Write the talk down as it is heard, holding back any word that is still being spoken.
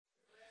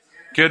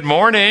Good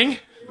morning.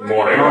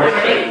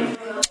 Morning.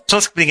 So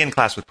let's begin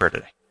class with prayer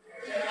today.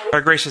 Our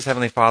gracious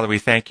Heavenly Father, we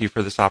thank you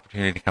for this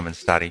opportunity to come and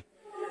study.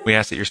 We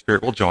ask that your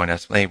Spirit will join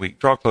us. May we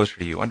draw closer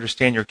to you,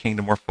 understand your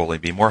kingdom more fully,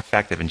 be more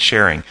effective in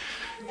sharing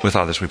with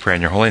others. We pray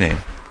in your holy name.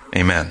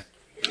 Amen.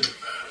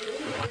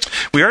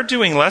 We are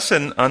doing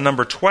lesson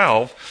number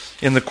 12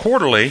 in the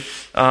quarterly,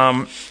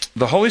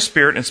 the Holy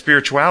Spirit and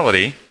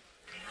Spirituality.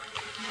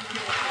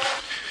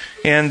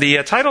 And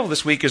the title of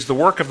this week is The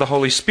Work of the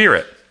Holy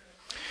Spirit.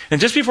 And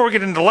just before we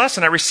get into the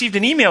lesson, I received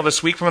an email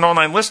this week from an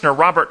online listener,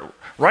 Robert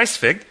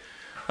Reisfig,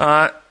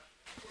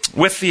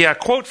 with the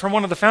quote from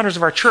one of the founders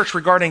of our church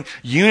regarding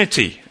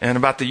unity and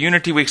about the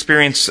unity we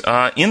experience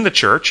in the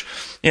church.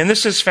 And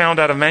this is found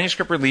out of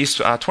manuscript release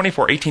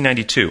 24,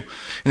 1892.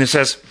 And it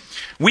says,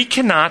 "We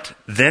cannot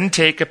then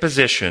take a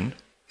position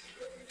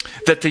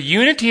that the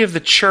unity of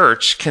the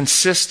church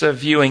consists of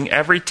viewing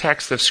every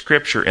text of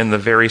Scripture in the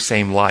very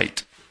same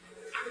light."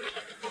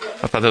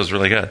 I thought that was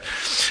really good.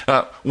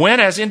 When,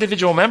 as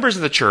individual members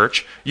of the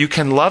church, you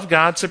can love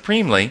God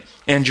supremely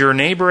and your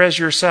neighbor as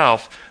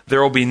yourself,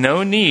 there will be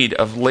no need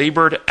of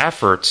labored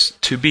efforts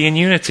to be in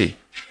unity,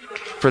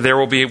 for there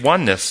will be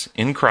oneness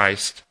in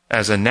Christ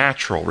as a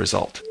natural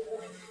result.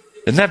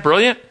 Isn't that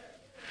brilliant?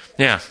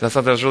 Yeah, I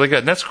thought that was really good.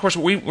 And that's, of course,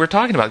 what we're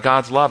talking about,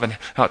 God's love and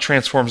how it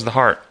transforms the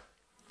heart.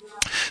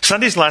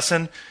 Sunday's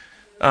lesson,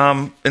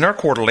 in our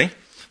quarterly,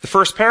 the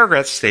first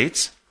paragraph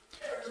states,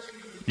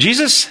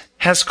 Jesus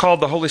has called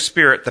the Holy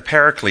Spirit the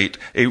Paraclete,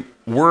 a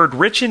word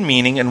rich in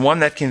meaning and one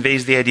that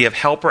conveys the idea of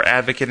helper,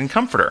 advocate, and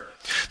comforter.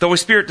 The Holy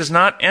Spirit does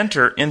not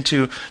enter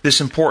into this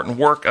important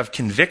work of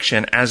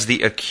conviction as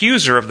the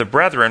accuser of the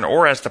brethren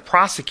or as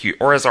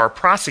our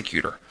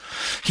prosecutor.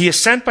 He is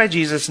sent by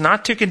Jesus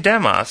not to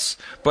condemn us,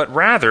 but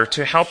rather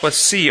to help us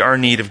see our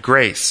need of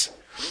grace.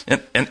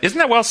 And isn't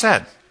that well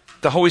said?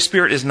 The Holy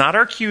Spirit is not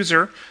our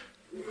accuser.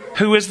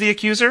 Who is the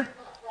accuser?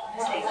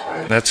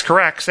 That's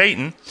correct,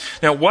 Satan.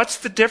 Now, what's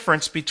the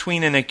difference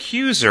between an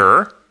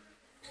accuser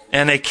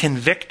and a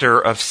convictor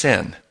of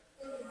sin?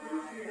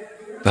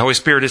 The Holy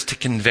Spirit is to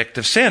convict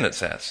of sin, it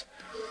says.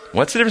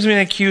 What's the difference between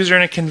an accuser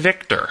and a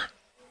convictor?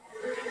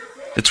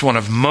 It's one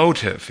of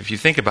motive, if you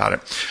think about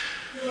it,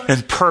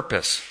 and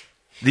purpose.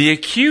 The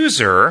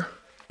accuser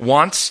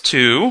wants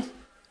to,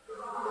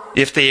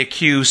 if they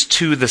accuse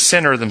to the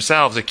sinner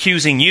themselves,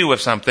 accusing you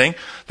of something,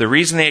 the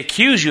reason they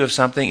accuse you of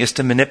something is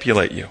to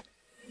manipulate you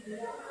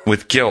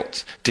with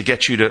guilt, to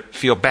get you to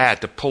feel bad,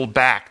 to pull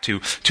back, to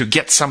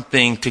get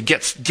something, to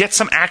get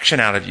some action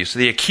out of you. So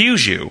they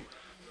accuse you,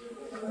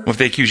 if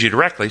they accuse you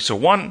directly. So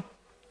one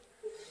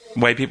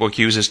way people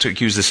accuse is to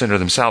accuse the sinner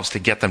themselves to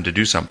get them to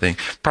do something,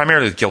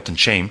 primarily with guilt and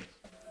shame.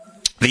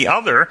 The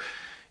other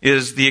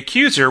is the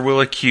accuser will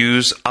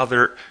accuse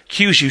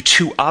you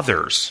to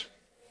others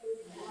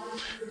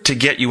to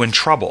get you in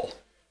trouble,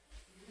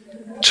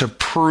 to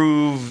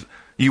prove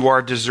you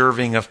are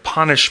deserving of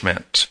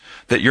punishment,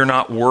 that you're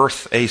not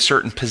worth a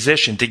certain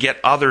position, to get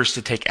others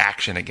to take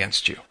action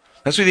against you.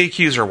 That's what the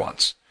accuser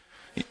wants.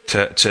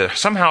 To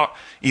somehow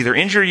either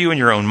injure you in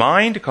your own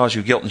mind, to cause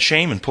you guilt and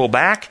shame and pull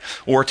back,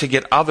 or to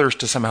get others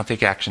to somehow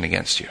take action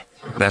against you.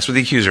 That's what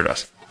the accuser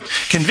does.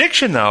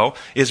 Conviction, though,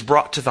 is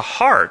brought to the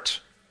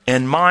heart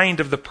and mind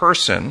of the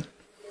person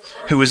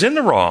who is in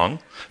the wrong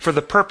for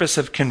the purpose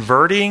of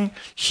converting,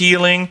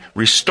 healing,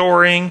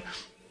 restoring,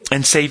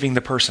 and saving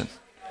the person.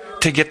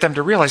 To get them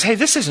to realize, hey,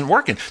 this isn't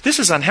working. This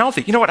is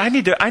unhealthy. You know what? I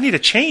need a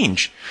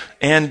change.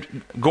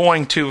 And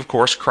going to, of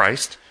course,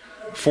 Christ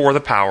for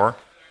the power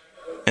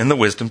and the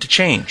wisdom to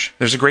change.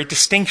 There's a great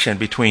distinction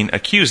between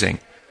accusing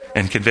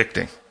and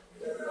convicting.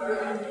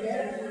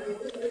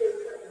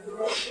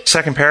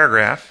 Second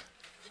paragraph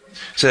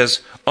says,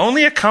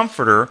 only a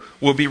comforter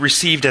will be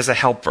received as a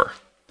helper.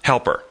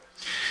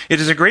 It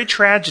is a great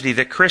tragedy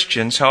that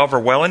Christians, however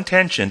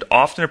well-intentioned,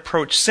 often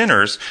approach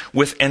sinners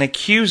with an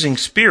accusing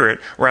spirit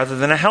rather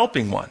than a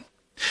helping one.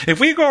 If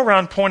we go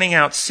around pointing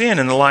out sin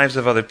in the lives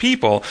of other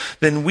people,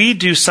 then we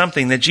do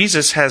something that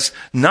Jesus has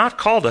not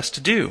called us to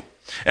do.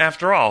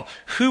 After all,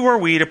 who are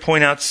we to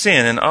point out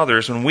sin in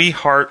others when we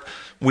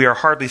are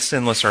hardly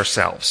sinless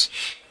ourselves?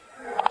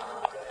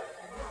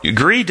 You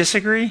agree,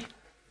 disagree?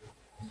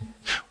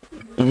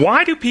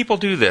 Why do people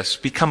do this,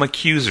 become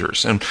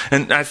accusers? And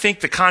I think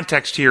the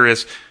context here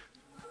is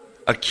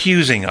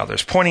accusing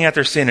others, pointing out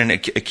their sin in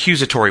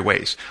accusatory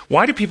ways.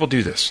 Why do people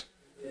do this?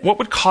 What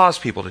would cause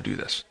people to do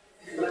this?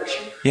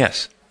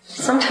 Yes.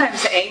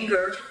 Sometimes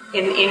anger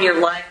in your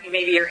life,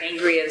 maybe you're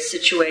angry at a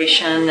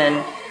situation,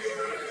 and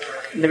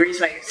the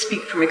reason I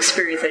speak from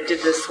experience, I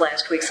did this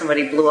last week.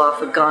 Somebody blew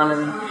off a gun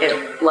at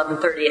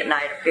 11:30 at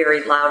night, a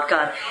very loud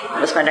gun.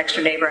 It was my next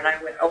door neighbor, and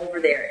I went over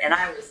there, and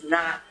I was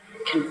not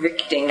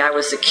convicting, I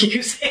was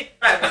accusing.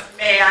 I was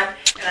mad,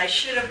 and I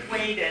should have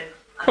waited.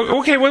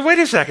 Okay, well, wait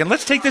a second.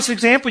 Let's take this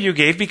example you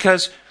gave,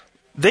 because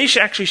they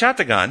actually shot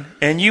the gun,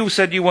 and you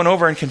said you went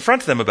over and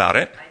confronted them about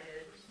it.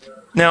 I did.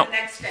 Now, the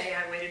next day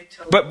I waited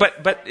till...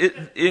 But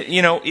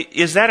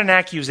is that an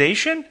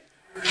accusation?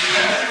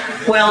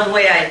 Well, the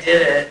way I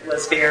did it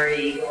was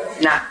very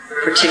not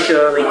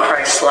particularly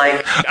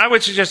Christ-like. I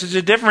would suggest there's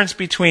a difference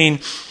between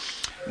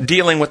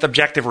dealing with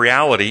objective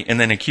reality and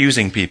then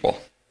accusing people.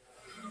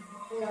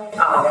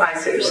 Oh, I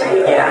see what you're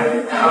saying.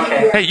 Yeah.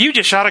 Okay. Hey, you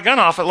just shot a gun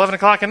off at 11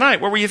 o'clock at night.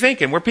 What were you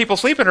thinking? Were people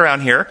sleeping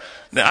around here?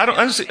 I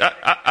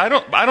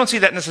don't see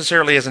that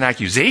necessarily as an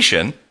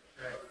accusation.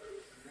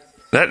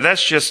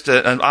 That's just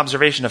an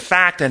observation of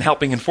fact and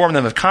helping inform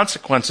them of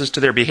consequences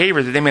to their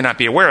behavior that they may not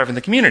be aware of in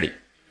the community.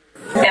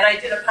 And I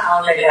did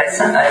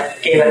apologize. I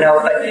gave a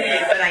note,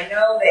 but I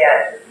know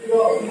that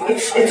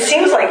it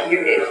seems like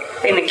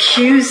in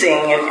accusing,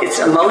 its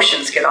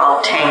emotions get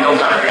all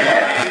tangled up in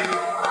it.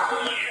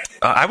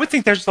 I would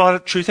think there's a lot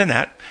of truth in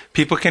that.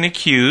 People can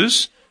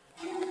accuse.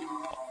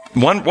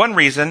 One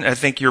reason I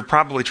think you're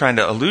probably trying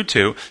to allude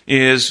to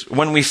is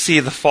when we see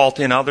the fault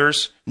in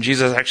others.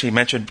 Jesus actually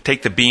mentioned,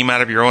 take the beam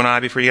out of your own eye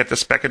before you get the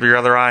speck of your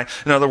other eye.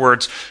 In other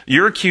words,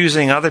 you're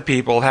accusing other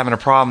people of having a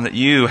problem that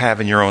you have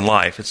in your own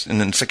life.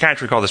 And in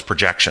psychiatry, we call this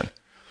projection.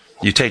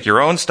 You take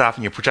your own stuff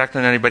and you project it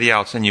on anybody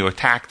else and you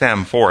attack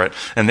them for it.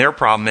 And their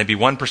problem may be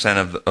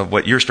 1% of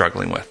what you're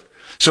struggling with.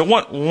 So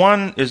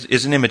one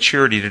is an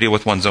immaturity to deal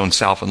with one's own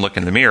self and look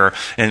in the mirror,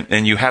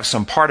 and you have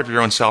some part of your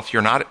own self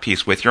you're not at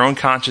peace with. Your own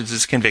conscience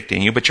is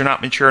convicting you, but you're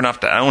not mature enough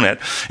to own it,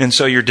 and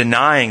so you're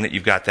denying that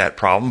you've got that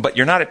problem, but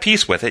you're not at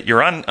peace with it.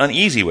 You're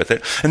uneasy with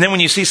it. And then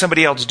when you see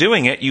somebody else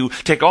doing it, you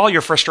take all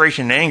your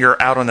frustration and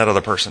anger out on that other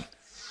person,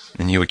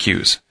 and you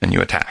accuse, and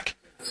you attack.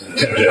 To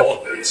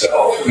develop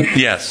itself.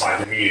 Yes. By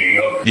the meaning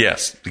of it.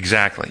 Yes,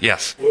 exactly.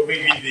 Yes. Well,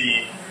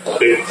 maybe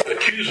the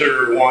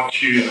accuser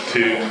wants you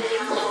to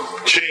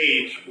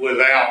change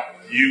without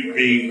you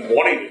being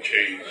wanting to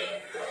change.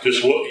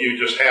 Just what you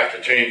just have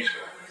to change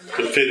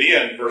to fit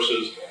in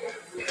versus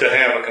to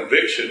have a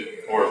conviction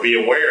or be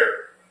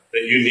aware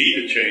that you need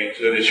to change,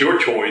 that it's your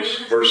choice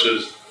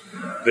versus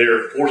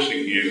they're forcing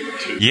you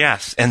to.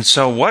 Yes, and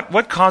so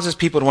what causes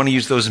people to want to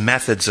use those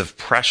methods of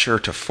pressure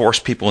to force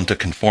people into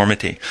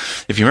conformity?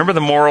 If you remember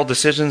the moral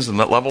decisions and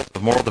the level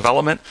of moral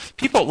development,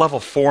 people at level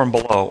 4 and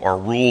below are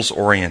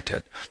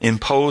rules-oriented,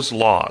 impose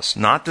laws,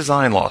 not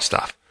design law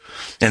stuff.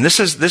 And this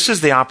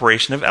is the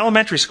operation of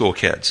elementary school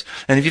kids.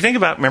 And if you think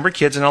about, remember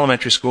kids in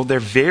elementary school, they're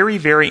very,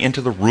 very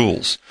into the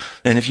rules.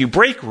 And if you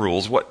break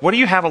rules, what do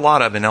you have a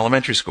lot of in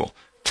elementary school?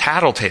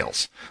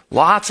 Tattletales.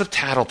 Lots of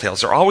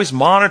tattletales. They're always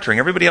monitoring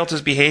everybody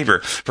else's behavior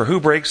for who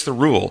breaks the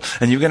rule.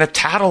 And you're going to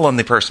tattle on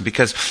the person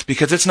because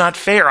it's not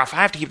fair. If I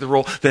have to keep the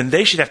rule, then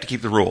they should have to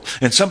keep the rule.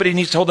 And somebody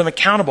needs to hold them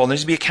accountable. And there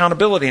needs to be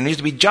accountability. And there needs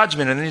to be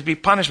judgment. And there needs to be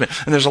punishment.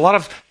 And there's a lot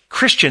of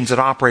Christians that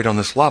operate on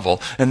this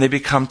level, and they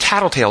become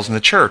tattletales in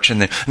the church,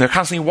 and they're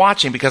constantly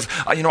watching because,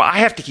 I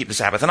have to keep the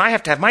Sabbath, and I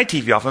have to have my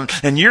TV off,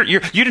 and you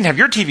didn't have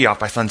your TV off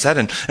by sunset,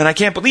 and I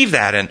can't believe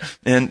that.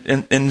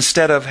 And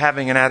instead of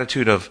having an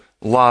attitude of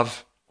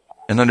love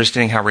and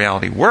understanding how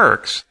reality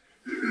works,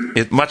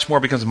 it much more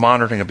becomes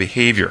monitoring of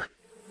behavior.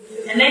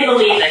 And they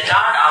believe that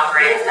God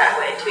operates that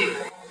way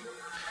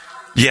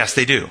too. Yes,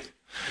 they do.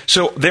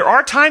 So there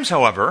are times,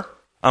 however,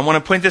 I want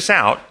to point this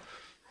out,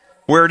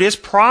 where it is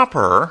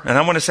proper, and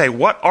I want to say,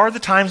 what are the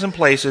times and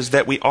places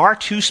that we are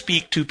to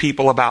speak to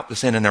people about the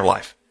sin in their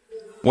life?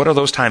 What are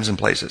those times and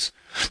places?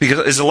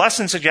 Because is the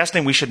lesson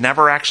suggesting we should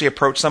never actually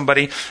approach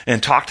somebody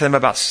and talk to them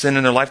about sin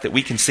in their life that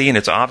we can see and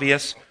it's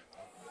obvious?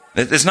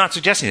 It's not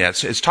suggesting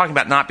that. It's talking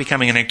about not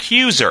becoming an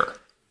accuser.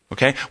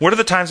 Okay? What are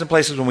the times and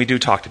places when we do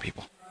talk to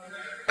people?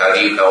 How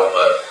do you help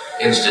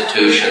an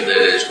institution that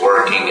is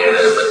working at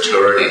a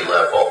maturity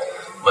level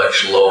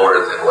much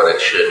lower than what it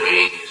should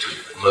be to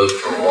move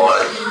from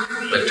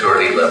one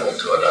maturity level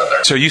to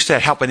another? So you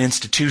said help an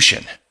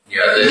institution.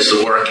 Yeah, this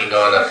is working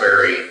on a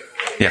very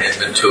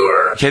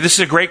immature. Okay, this is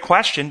a great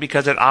question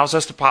because it allows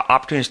us the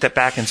opportunity to step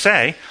back and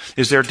say,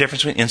 is there a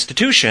difference between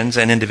institutions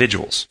and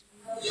individuals?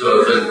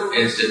 So if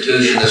an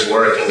institution is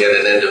working at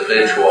an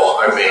individual,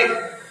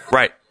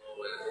 Right.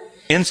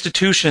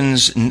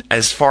 Institutions,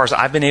 as far as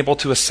I've been able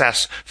to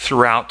assess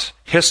throughout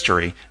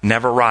history,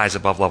 never rise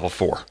above level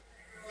 4.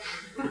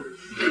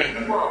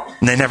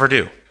 And they never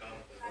do.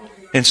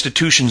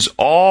 Institutions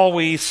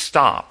always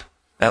stop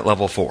at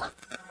level 4.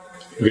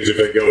 Because if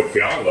they go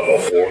beyond level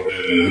 4,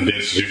 then the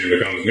institution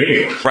becomes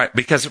meaningless. Right,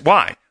 because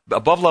why?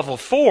 Above level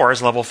 4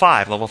 is level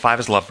 5. Level 5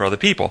 is love for other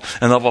people.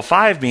 And level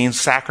 5 means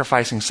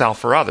sacrificing self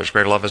for others.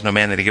 Greater love is no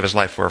man than to give his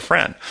life for a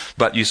friend.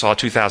 But you saw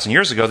 2,000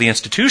 years ago, the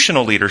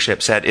institutional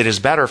leadership said it is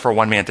better for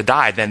one man to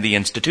die than the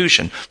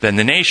institution, than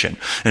the nation.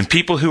 And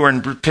people who are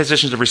in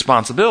positions of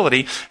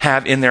responsibility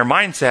have in their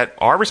mindset,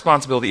 our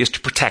responsibility is to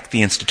protect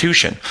the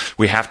institution.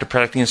 We have to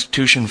protect the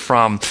institution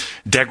from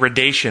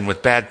degradation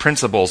with bad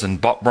principles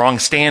and wrong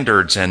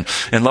standards. And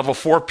level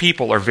 4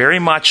 people are very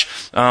much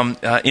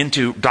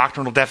into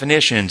doctrinal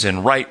definitions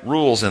and right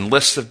rules and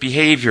lists of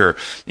behavior,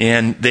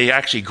 and they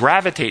actually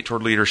gravitate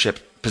toward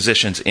leadership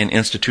positions in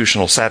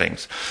institutional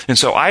settings. And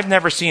so I've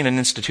never seen an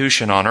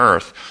institution on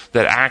earth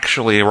that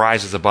actually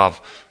rises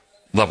above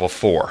level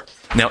 4.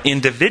 Now,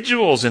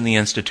 individuals in the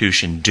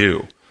institution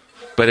do.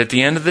 But at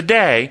the end of the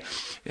day,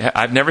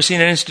 I've never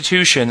seen an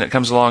institution that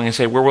comes along and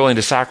say, we're willing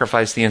to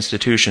sacrifice the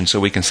institution so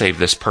we can save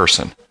this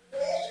person.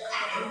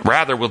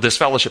 Rather, we'll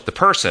disfellowship the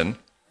person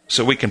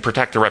so we can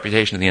protect the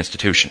reputation of the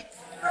institution.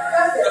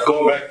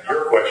 Going back to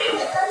your question, question.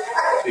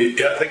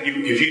 I think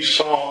if you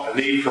saw a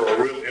need for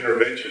a real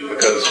intervention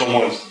because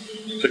someone's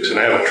fixing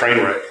to have a train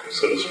wreck,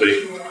 so to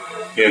speak,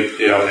 and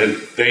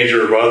in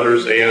danger of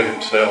others and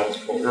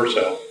himself or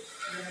herself,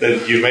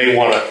 then you may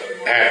want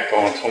to act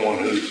on someone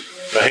whose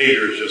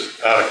behavior is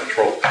just out of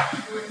control.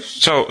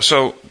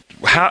 So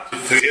how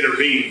to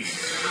intervene?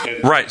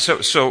 Right.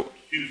 So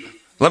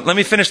let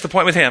me finish the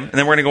point with him, and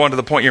then we're going to go on to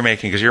the point you're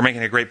making, because you're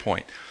making a great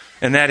point.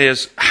 And that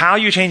is, how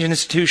you change an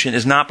institution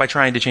is not by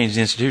trying to change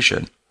the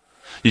institution.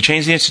 You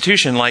change the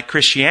institution like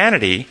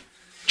Christianity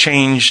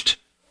changed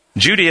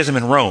Judaism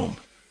in Rome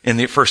in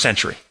the first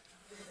century.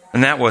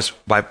 And that was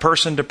by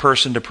person to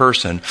person to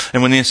person.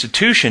 And when the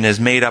institution is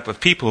made up of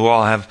people who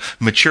all have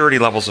maturity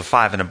levels of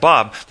 5 and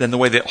above, then the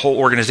way the whole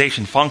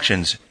organization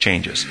functions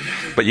changes.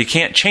 But you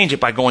can't change it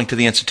by going to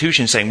the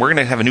institution saying, we're going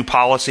to have a new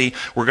policy,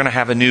 we're going to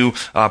have a new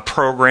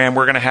program,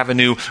 we're going to have a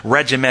new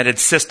regimented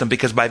system,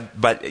 because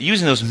by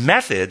using those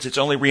methods, it's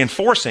only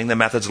reinforcing the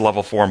methods of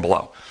level 4 and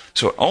below.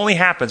 So it only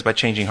happens by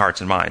changing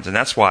hearts and minds. And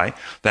that's why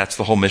that's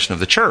the whole mission of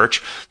the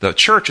church. The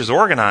church is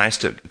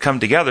organized to come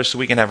together so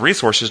we can have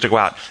resources to go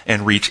out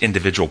and reach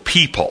individual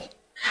people.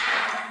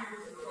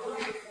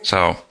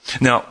 So,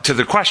 now, to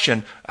the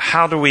question,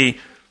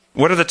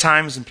 what are the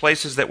times and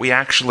places that we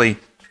actually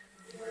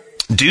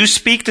do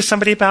speak to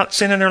somebody about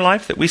sin in their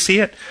life, that we see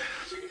it?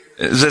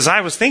 As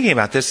I was thinking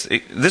about this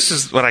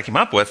is what I came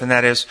up with, and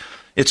that is,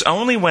 it's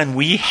only when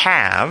we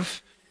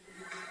have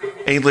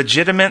a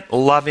legitimate,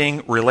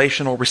 loving,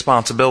 relational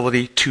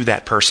responsibility to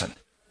that person.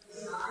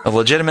 A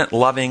legitimate,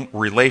 loving,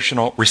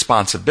 relational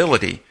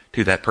responsibility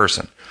to that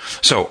person.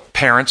 So,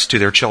 parents to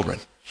their children.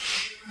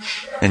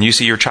 And you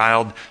see your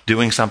child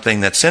doing something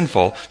that's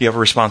sinful, you have a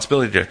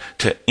responsibility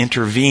to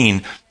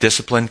intervene,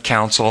 discipline,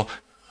 counsel,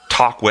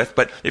 talk with.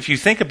 But if you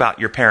think about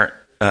your parent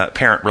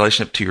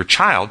relationship to your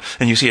child,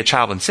 and you see a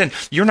child in sin,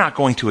 you're not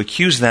going to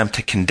accuse them,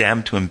 to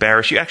condemn, to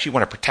embarrass. You actually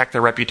want to protect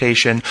their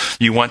reputation.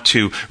 You want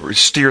to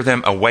steer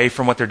them away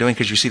from what they're doing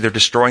because you see they're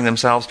destroying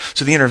themselves.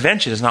 So the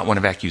intervention is not one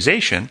of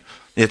accusation.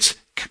 It's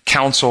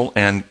counsel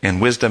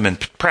and wisdom and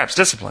perhaps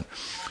discipline.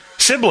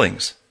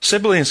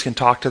 Siblings can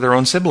talk to their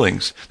own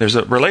siblings. There's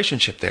a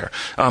relationship there.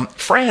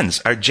 Friends,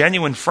 a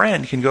genuine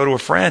friend can go to a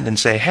friend and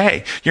say,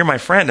 hey, you're my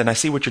friend and I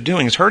see what you're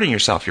doing is hurting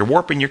yourself. You're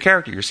warping your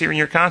character. You're searing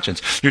your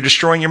conscience. You're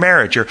destroying your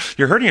marriage.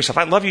 You're hurting yourself.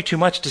 I love you too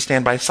much to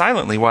stand by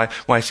silently while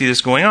I see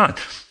this going on.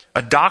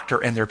 A doctor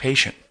and their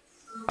patient.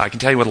 I can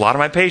tell you with a lot of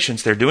my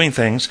patients, they're doing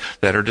things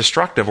that are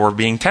destructive or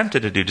being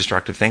tempted to do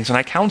destructive things, and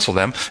I counsel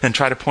them and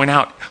try to point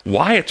out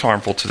why it's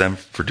harmful to them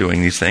for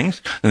doing these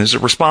things. And there's a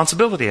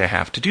responsibility I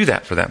have to do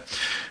that for them.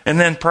 And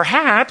then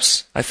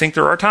perhaps, I think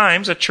there are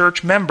times, a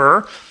church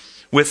member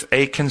with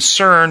a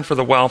concern for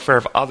the welfare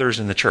of others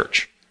in the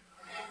church.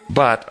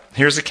 But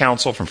here's a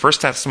counsel from 1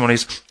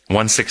 Thessalonians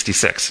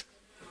 1:66.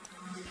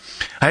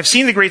 I have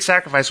seen the great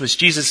sacrifice which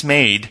Jesus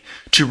made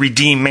to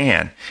redeem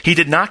man. He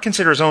did not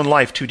consider his own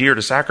life too dear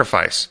to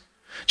sacrifice.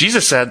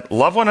 Jesus said,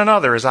 love one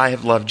another as I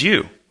have loved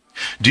you.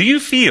 Do you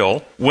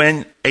feel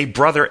when a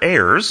brother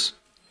errs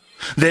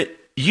that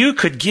you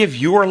could give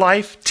your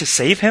life to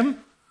save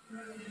him?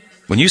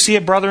 When you see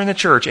a brother in the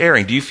church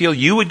erring, do you feel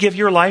you would give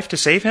your life to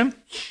save him?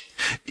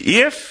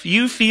 If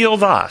you feel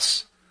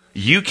thus,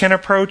 you can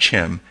approach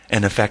him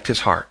and affect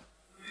his heart.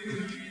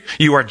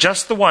 You are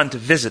just the one to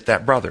visit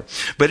that brother.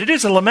 But it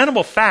is a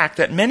lamentable fact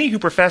that many who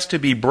profess to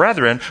be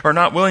brethren are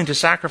not willing to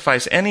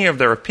sacrifice any of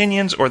their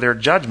opinions or their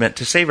judgment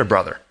to save a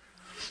brother.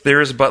 There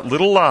is but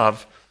little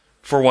love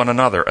for one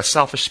another. A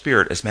selfish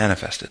spirit is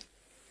manifested.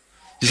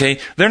 You see,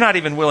 they're not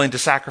even willing to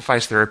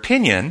sacrifice their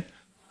opinion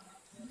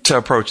to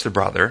approach the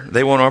brother.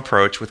 They want to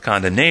approach with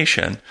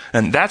condemnation,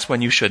 and that's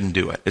when you shouldn't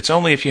do it. It's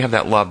only if you have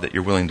that love that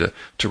you're willing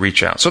to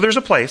reach out. So there's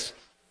a place.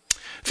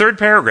 Third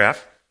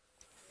paragraph.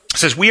 It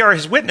says, we are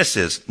his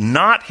witnesses,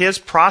 not his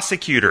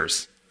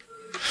prosecutors.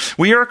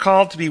 We are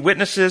called to be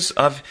witnesses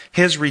of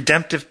his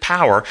redemptive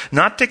power,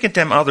 not to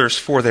condemn others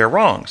for their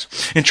wrongs.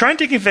 In trying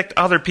to convict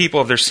other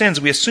people of their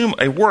sins, we assume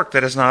a work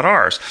that is not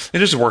ours.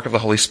 It is the work of the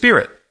Holy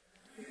Spirit.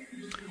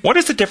 What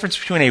is the difference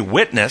between a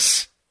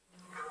witness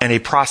and a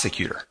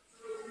prosecutor?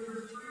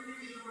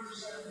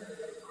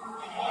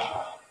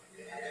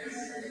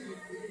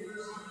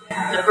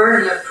 The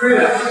burden of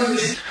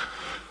proof.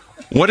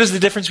 What is the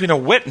difference between a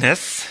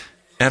witness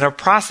and a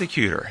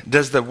prosecutor?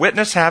 Does the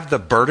witness have the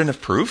burden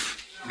of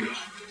proof?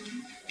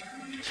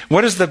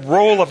 What is the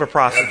role of a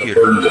prosecutor?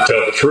 The burden to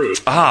tell the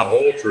truth, the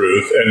whole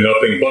truth, and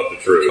nothing but the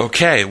truth.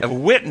 Okay, a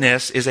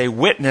witness is a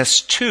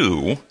witness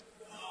to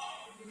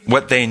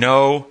what they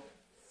know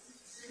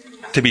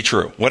to be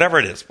true, whatever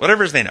it is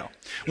they know.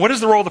 What is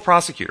the role of the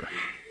prosecutor?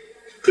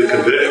 To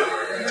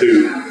convict,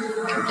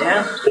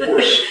 to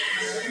force,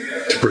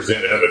 to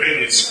present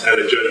evidence and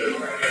a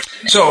judgment.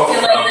 So,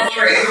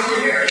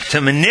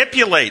 to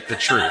manipulate the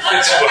truth.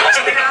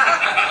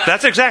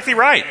 That's exactly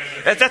right.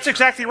 That's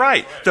exactly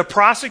right. The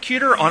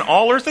prosecutor on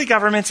all earthly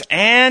governments,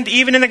 and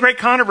even in the great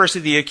controversy,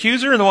 the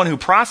accuser and the one who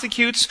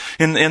prosecutes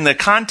in the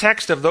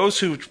context of those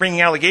who bring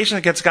allegations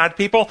against God's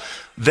people,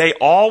 they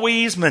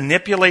always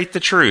manipulate the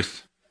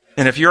truth.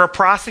 And if you're a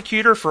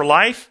prosecutor for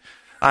life,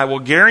 I will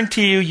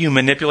guarantee you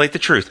manipulate the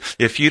truth.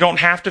 If you don't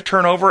have to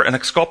turn over an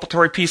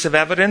exculpatory piece of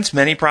evidence,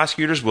 many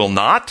prosecutors will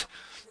not.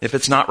 If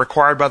it's not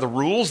required by the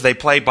rules, they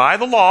play by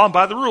the law and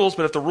by the rules,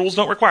 but if the rules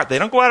don't require it, they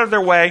don't go out of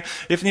their way.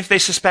 If they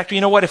suspect, you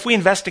know what, if we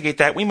investigate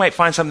that, we might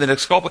find something to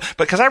exculpate.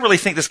 Because I really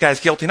think this guy's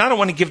guilty, and I don't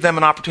want to give them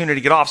an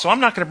opportunity to get off, so I'm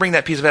not going to bring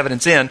that piece of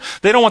evidence in.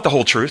 They don't want the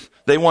whole truth.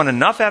 They want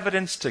enough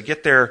evidence to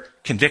get their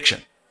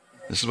conviction.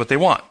 This is what they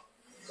want.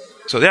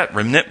 So that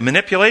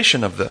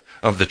manipulation of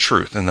the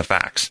truth and the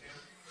facts.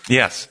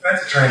 Yes? The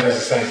defense attorney does the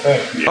same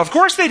thing. Of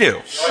course they do.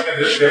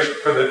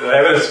 For the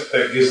evidence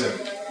that gives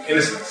them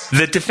innocence.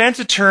 The defense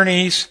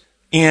attorneys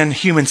in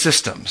human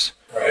systems.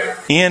 Right.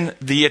 In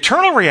the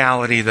eternal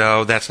reality,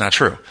 though, that's not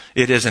true.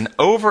 It is in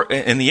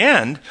the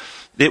end,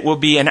 it will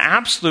be an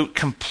absolute,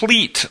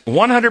 complete,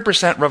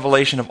 100%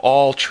 revelation of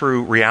all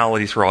true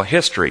reality through all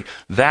history.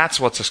 That's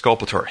what's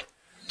exculpatory.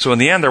 So in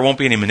the end, there won't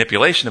be any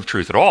manipulation of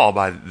truth at all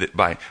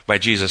by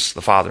Jesus,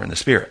 the Father, and the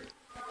Spirit.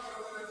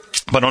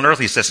 But on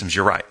earthly systems,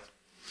 you're right.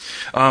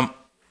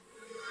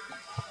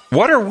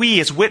 What are we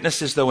as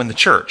witnesses, though, in the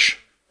church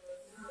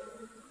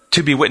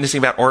to be witnessing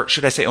about, or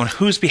should I say, on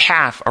whose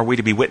behalf are we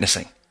to be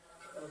witnessing?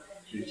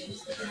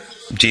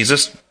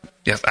 Jesus?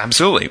 Yes,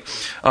 absolutely.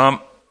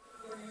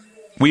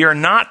 We are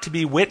not to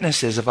be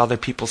witnesses of other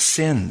people's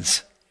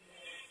sins.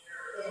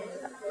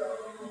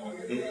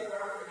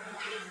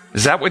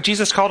 Is that what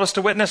Jesus called us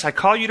to witness? I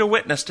call you to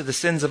witness to the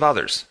sins of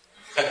others.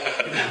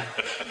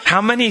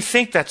 How many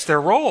think that's their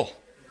role?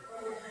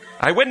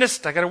 I got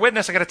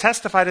to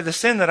testify to the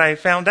sin that I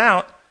found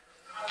out.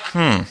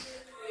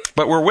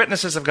 But we're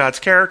witnesses of God's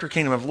character,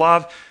 kingdom of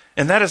love,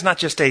 and that is not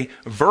just a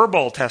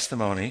verbal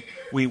testimony.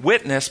 We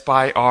witness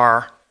by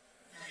our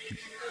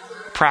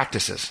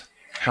practices,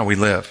 how we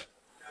live.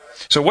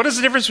 So what is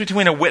the difference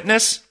between a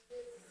witness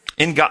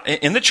in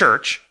the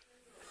church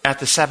at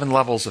the 7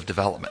 levels of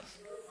development?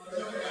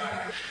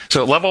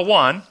 So level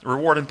 1,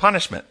 reward and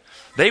punishment.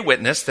 They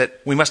witness that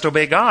we must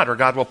obey God or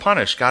God will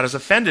punish. God is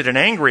offended and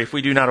angry if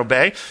we do not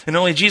obey, and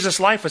only Jesus'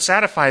 life would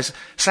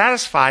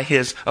satisfy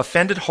his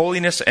offended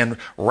holiness and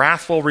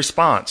wrathful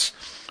response.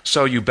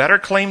 So you better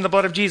claim the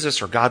blood of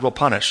Jesus or God will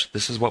punish.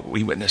 This is what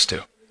we witness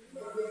to.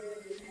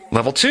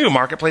 Level 2,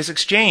 marketplace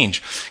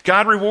exchange.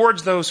 God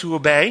rewards those who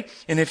obey,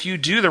 and if you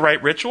do the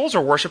right rituals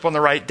or worship on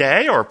the right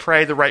day or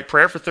pray the right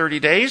prayer for 30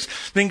 days,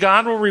 then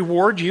God will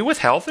reward you with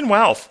health and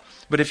wealth.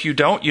 But if you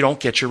don't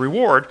get your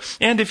reward.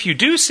 And if you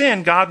do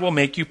sin, God will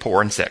make you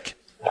poor and sick.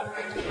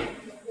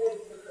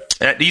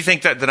 Do you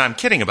think that I'm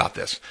kidding about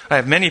this? I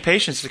have many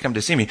patients that come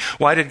to see me.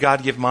 Why did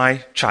God give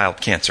my child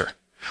cancer?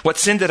 What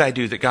sin did I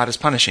do that God is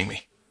punishing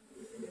me?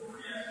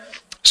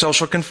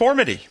 Social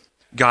conformity.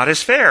 God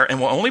is fair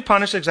and will only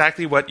punish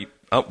exactly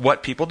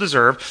what people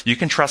deserve. You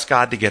can trust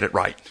God to get it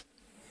right.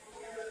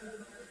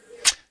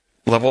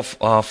 Level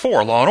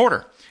 4, law and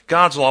order.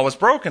 God's law was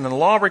broken, and the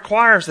law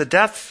requires the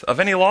death of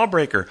any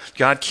lawbreaker.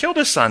 God killed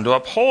his son to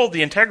uphold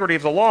the integrity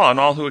of the law, and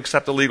all who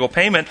accept the legal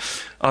payment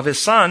of his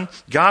son,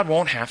 God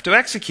won't have to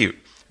execute.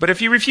 But if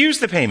you refuse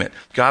the payment,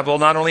 God will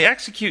not only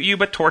execute you,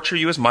 but torture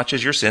you as much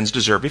as your sins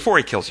deserve before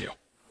he kills you.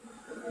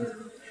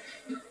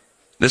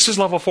 This is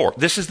level 4.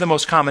 This is the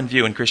most common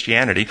view in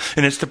Christianity,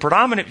 and it's the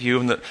predominant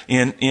view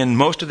in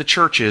most of the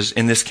churches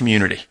in this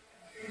community.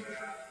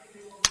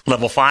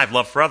 Level 5,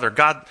 love for other.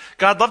 God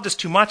loved us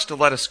too much to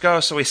let us go,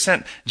 so he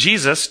sent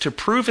Jesus to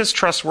prove his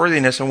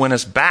trustworthiness and win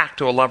us back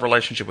to a love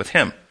relationship with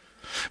him.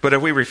 But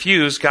if we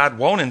refuse, God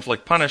won't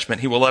inflict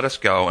punishment. He will let us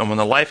go, and when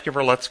the life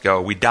giver lets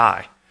go, we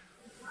die,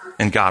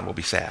 and God will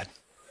be sad.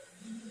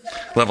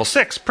 Level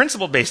 6,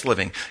 principle-based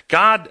living.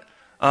 God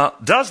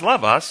does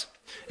love us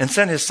and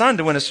sent his son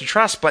to win us to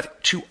trust,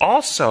 but to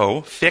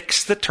also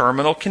fix the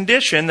terminal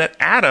condition that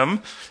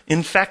Adam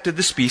infected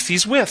the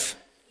species with.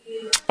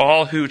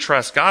 All who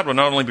trust God will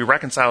not only be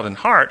reconciled in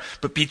heart,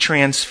 but be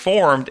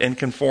transformed and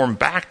conform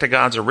back to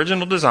God's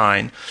original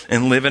design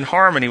and live in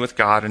harmony with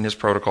God and his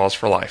protocols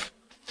for life.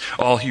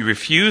 All who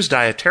refuse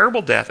die a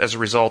terrible death as a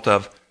result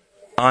of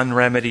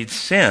unremedied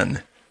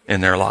sin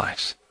in their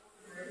lives.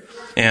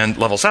 And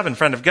level 7,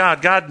 friend of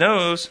God. God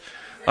knows,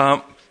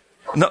 a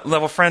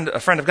friend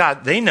of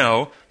God, they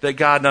know that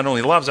God not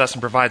only loves us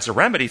and provides a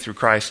remedy through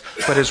Christ,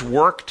 but has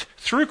worked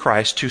through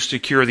Christ to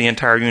secure the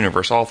entire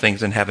universe. All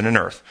things in heaven and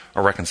earth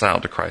are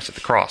reconciled to Christ at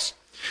the cross.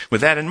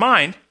 With that in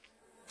mind,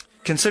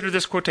 consider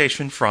this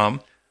quotation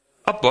from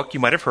a book you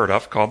might have heard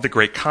of called The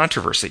Great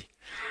Controversy,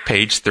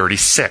 page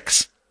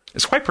 36.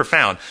 It's quite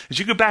profound. As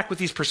you go back with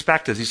these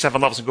perspectives, these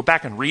 7 levels, and go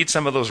back and read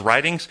some of those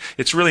writings,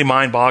 it's really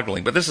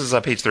mind-boggling. But this is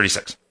page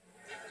 36.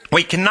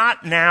 We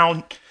cannot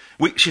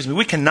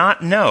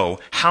know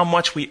how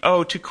much we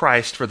owe to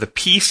Christ for the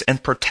peace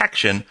and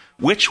protection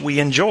which we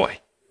enjoy.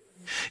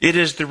 It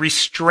is the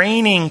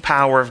restraining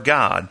power of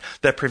God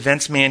that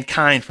prevents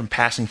mankind from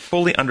passing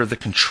fully under the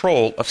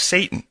control of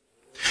Satan.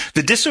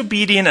 The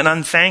disobedient and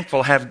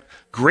unthankful have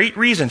great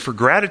reason for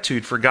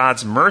gratitude for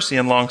God's mercy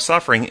and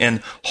long-suffering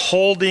in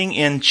holding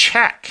in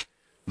check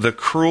the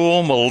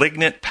cruel,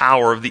 malignant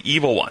power of the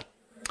evil one.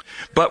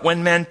 But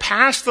when men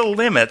pass the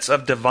limits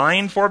of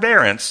divine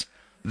forbearance,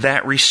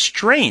 that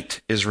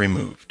restraint is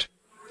removed.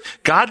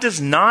 God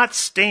does not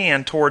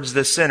stand towards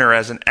the sinner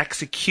as an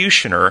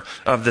executioner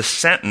of the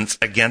sentence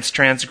against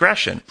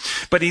transgression,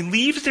 but he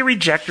leaves the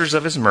rejectors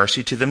of his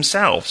mercy to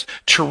themselves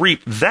to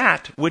reap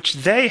that which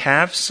they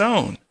have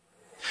sown.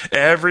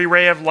 Every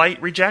ray of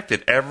light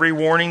rejected, every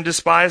warning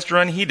despised or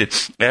unheeded,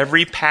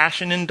 every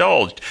passion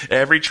indulged,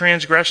 every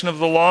transgression of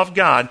the law of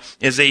God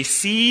is a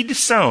seed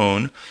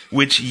sown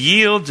which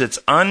yields its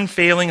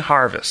unfailing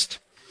harvest.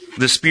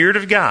 The Spirit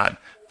of God,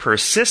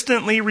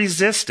 persistently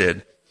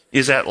resisted,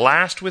 is at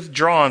last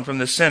withdrawn from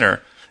the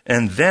sinner,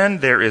 and then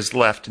there is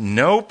left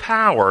no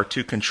power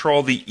to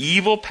control the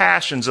evil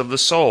passions of the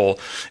soul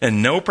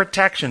and no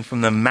protection from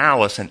the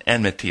malice and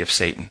enmity of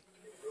Satan.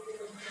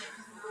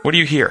 What do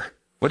you hear?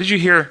 What did you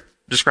hear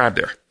described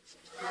there?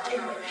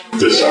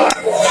 Design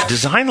law.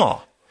 Design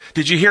law.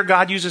 Did you hear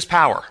God uses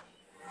power?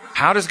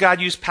 How does God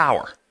use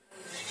power?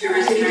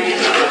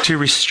 To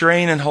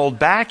restrain and hold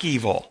back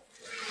evil.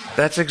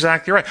 That's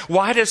exactly right.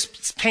 Why does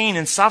pain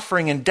and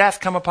suffering and death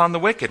come upon the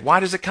wicked?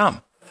 Why does it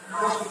come?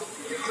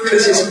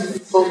 Because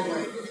he's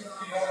holy.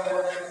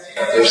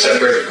 They're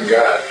separated from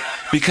God.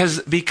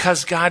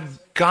 Because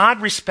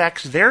God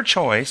respects their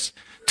choice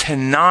to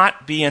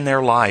not be in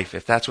their life,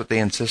 if that's what they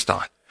insist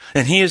on.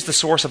 And he is the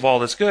source of all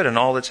that's good and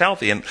all that's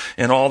healthy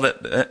and all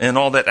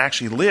that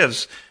actually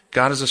lives.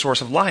 God is the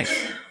source of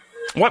life.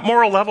 What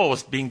moral level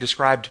was being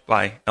described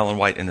by Ellen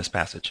White in this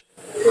passage?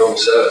 Level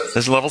 7. This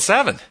is level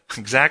 7.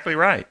 Exactly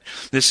right.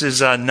 This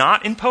is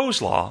not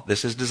imposed law.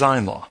 This is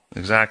design law.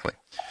 Exactly.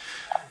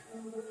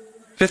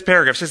 Fifth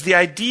paragraph says, the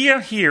idea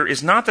here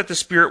is not that the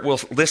Spirit will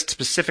list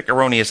specific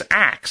erroneous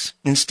acts.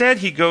 Instead,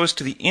 he goes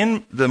to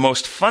the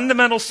most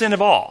fundamental sin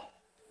of all.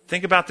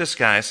 Think about this,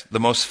 guys. The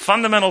most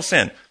fundamental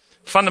sin.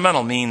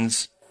 Fundamental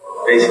means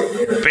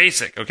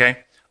basic,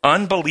 okay?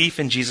 Unbelief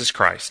in Jesus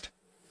Christ.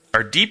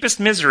 Our deepest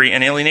misery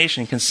and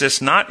alienation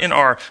consists not in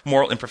our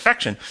moral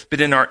imperfection,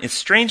 but in our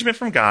estrangement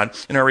from God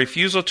and our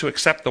refusal to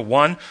accept the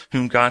one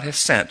whom God has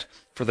sent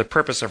for the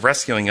purpose of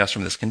rescuing us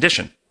from this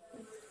condition.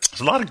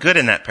 There's a lot of good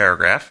in that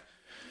paragraph.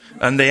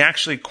 And they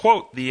actually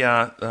quote the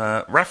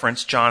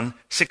reference, John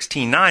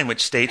 16:9,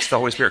 which states the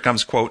Holy Spirit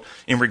comes, quote,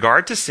 in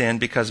regard to sin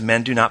because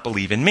men do not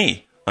believe in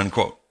me,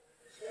 unquote.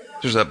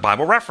 There's a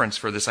Bible reference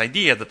for this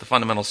idea that the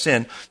fundamental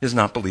sin is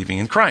not believing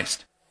in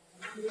Christ.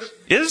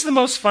 Is the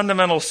most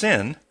fundamental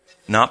sin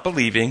not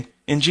believing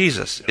in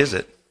Jesus? Is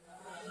it?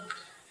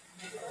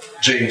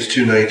 James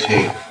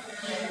 2:19.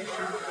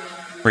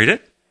 Read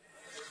it.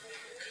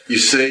 You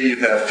say you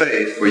have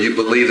faith, for you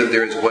believe that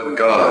there is one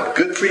God.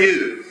 Good for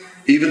you.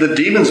 Even the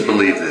demons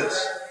believe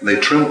this, and they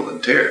tremble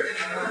in terror.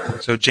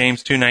 So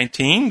James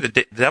 2:19,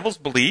 the devils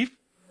believe.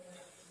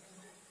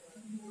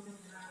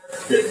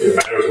 It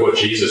matters what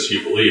Jesus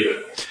you believe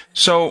in.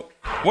 So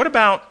what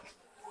about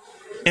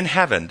in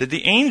heaven? Did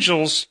the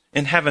angels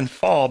in heaven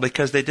fall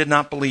because they did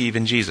not believe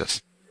in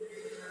Jesus?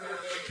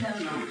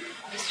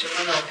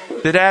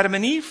 Did Adam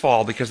and Eve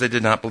fall because they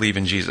did not believe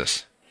in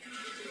Jesus?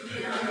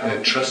 I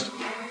trust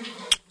him.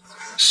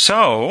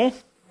 So,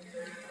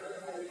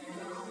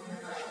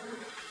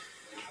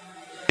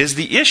 is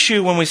the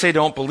issue when we say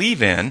don't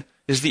believe in,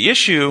 is the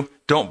issue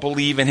don't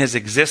believe in his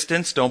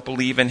existence, don't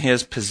believe in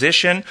his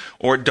position,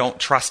 or don't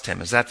trust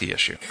him? Is that the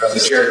issue?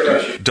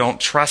 Don't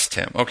trust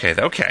him.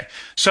 Okay.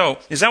 So,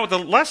 is that what the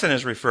lesson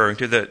is referring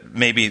to, that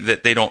maybe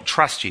that they don't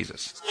trust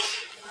Jesus?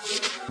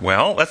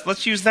 Well,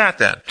 let's use that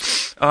then.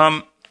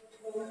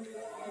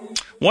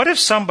 What if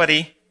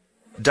somebody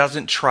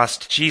doesn't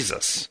trust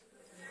Jesus?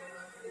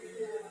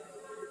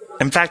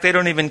 In fact, they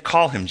don't even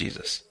call him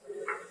Jesus.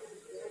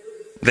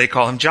 They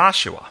call him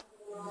Joshua,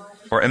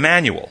 or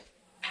Emmanuel,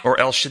 or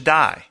El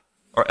Shaddai,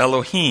 or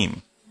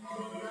Elohim.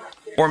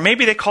 Or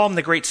maybe they call him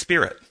the Great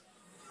Spirit,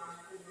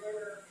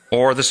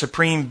 or the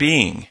Supreme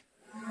Being.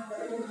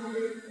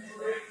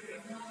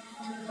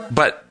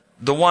 But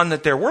the one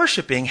that they're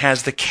worshiping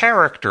has the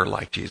character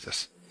like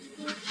Jesus.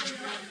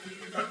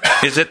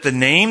 Is it the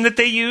name that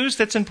they use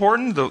that's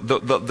important,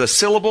 the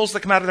syllables that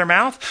come out of their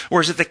mouth?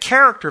 Or is it the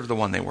character of the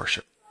one they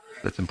worship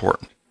that's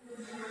important?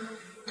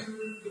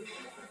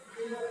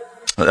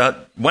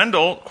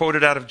 Wendell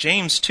quoted out of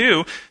James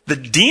 2, the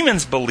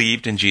demons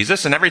believed in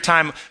Jesus, and every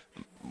time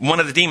one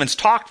of the demons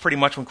talked, pretty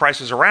much when Christ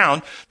was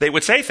around, they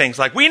would say things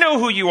like, we know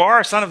who you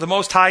are, Son of the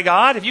Most High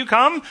God, have you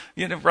come?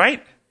 You know,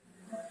 right?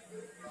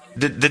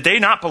 Did they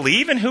not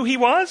believe in who he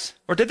was?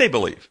 Or did they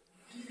believe?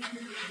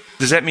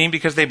 Does that mean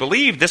because they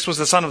believed this was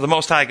the Son of the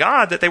Most High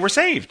God that they were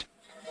saved?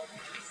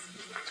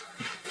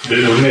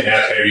 Didn't they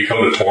ask, have you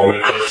come to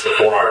torment us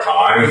before our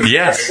time?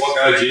 Yes. What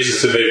kind of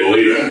Jesus did they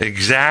believe in?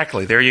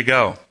 Exactly. There you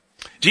go.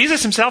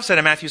 Jesus himself said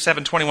in Matthew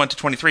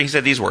 7:21-23, he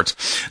said these words,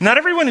 not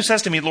everyone who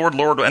says to me, Lord,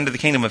 Lord, will enter the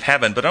kingdom of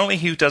heaven, but only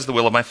he who does the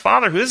will of my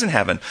Father who is in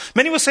heaven.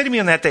 Many will say to me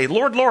on that day,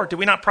 Lord, Lord, did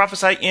we not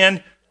prophesy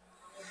in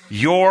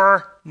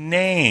your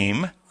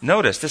name?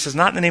 Notice, this is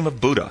not in the name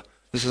of Buddha.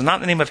 This is not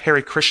in the name of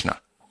Hare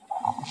Krishna.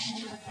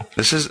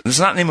 This is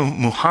not in the name of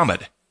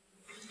Muhammad.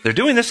 They're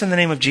doing this in the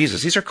name of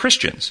Jesus. These are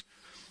Christians.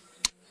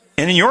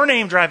 And in your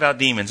name drive out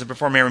demons and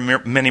perform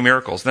many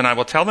miracles. Then I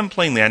will tell them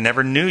plainly, I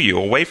never knew you.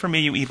 Away from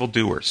me, you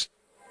evildoers.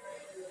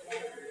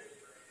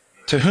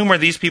 To whom are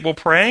these people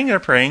praying? They're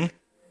praying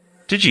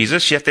to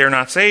Jesus, yet they're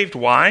not saved.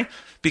 Why?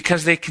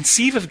 Because they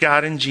conceive of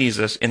God in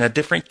Jesus in a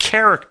different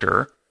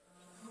character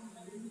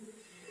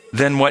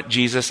than what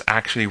Jesus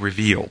actually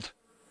revealed.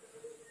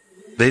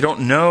 They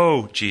don't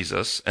know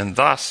Jesus, and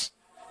thus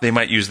they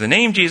might use the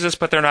name Jesus,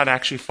 but they're not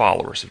actually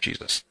followers of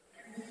Jesus.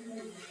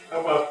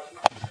 How about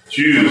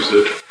Jews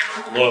that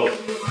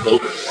love the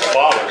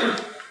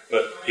Father,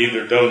 but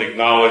either don't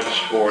acknowledge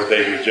or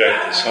they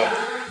reject the Son?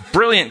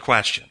 Brilliant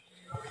question.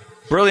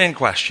 Brilliant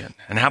question.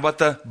 And how about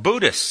the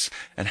Buddhists?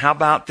 And how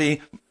about the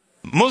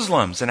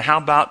Muslims? And how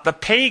about the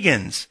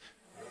pagans?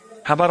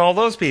 How about all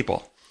those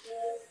people?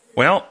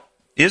 Well,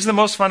 is the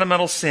most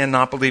fundamental sin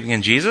not believing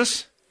in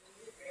Jesus?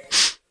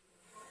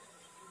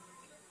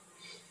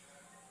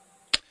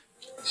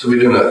 So we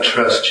do not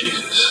trust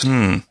Jesus.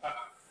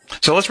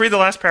 So let's read the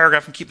last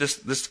paragraph and keep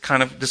this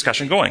kind of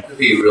discussion going.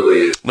 He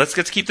really is. Let's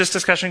keep this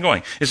discussion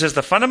going. It says,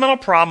 the fundamental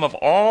problem of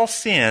all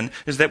sin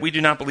is that we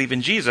do not believe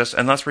in Jesus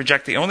and thus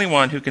reject the only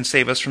one who can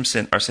save us from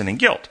our sin and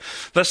guilt.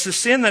 Thus, the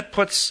sin that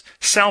puts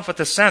self at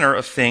the center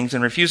of things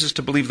and refuses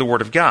to believe the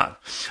Word of God.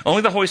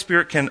 Only the Holy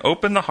Spirit can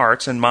open the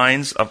hearts and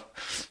minds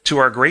to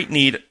our great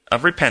need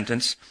of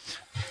repentance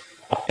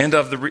and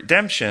of the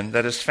redemption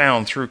that is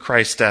found through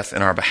Christ's death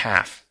in our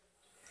behalf.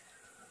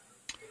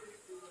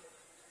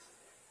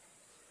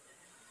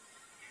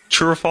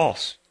 True or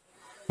false?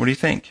 What do you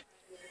think?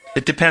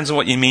 It depends on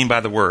what you mean by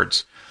the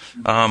words.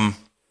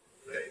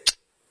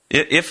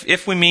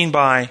 If we mean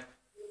by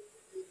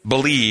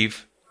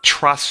believe,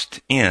 trust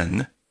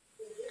in,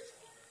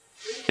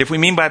 if we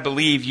mean by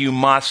believe, you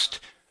must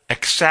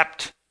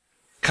accept,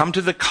 come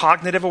to the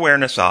cognitive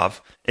awareness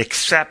of,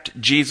 accept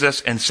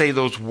Jesus and say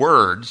those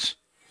words,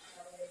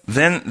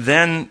 then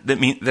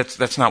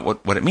that's not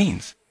what it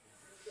means.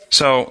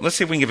 So let's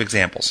see if we can give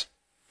examples.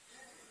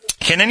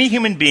 Can any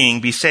human being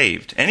be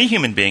saved? Any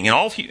human being in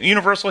all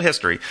universal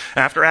history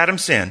after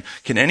Adam's sin,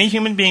 can any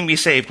human being be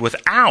saved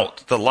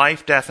without the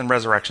life, death, and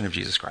resurrection of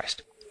Jesus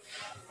Christ?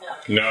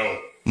 No.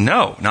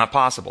 No, not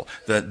possible.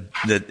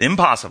 The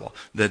impossible.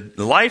 The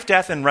life,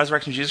 death, and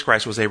resurrection of Jesus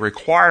Christ was a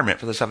requirement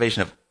for the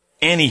salvation of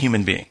any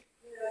human being.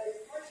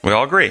 We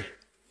all agree.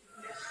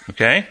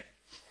 Okay?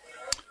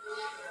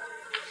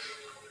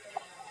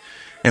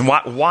 And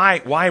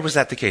why was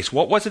that the case?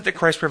 What was it that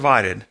Christ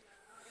provided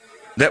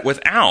that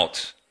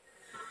without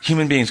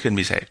human beings couldn't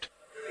be saved?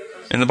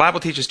 And the Bible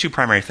teaches two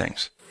primary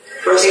things.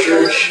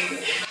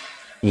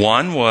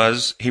 One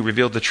was he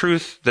revealed the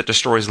truth that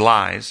destroys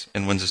lies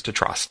and wins us to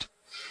trust.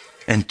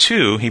 And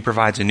two, he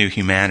provides a new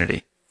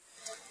humanity.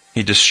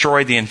 He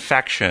destroyed the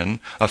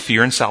infection of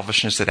fear and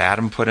selfishness that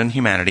Adam put in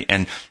humanity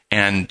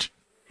and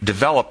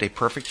developed a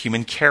perfect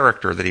human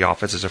character that he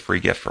offers as a free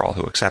gift for all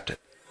who accept it.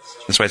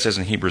 That's why it says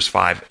in Hebrews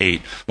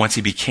 5:8, once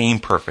he became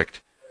perfect,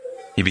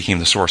 he became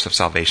the source of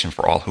salvation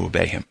for all who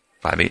obey him.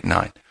 5:8 and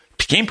 9.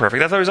 Became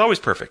perfect. I thought he was always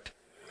perfect.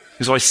 He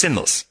was always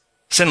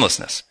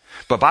sinlessness.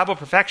 But Bible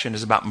perfection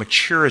is about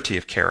maturity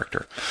of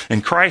character.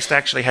 And Christ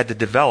actually had to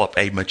develop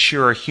a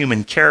mature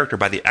human character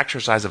by the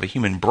exercise of a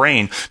human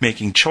brain,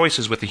 making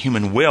choices with the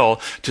human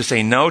will to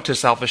say no to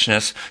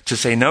selfishness, to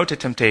say no to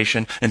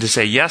temptation, and to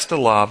say yes to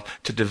love,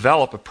 to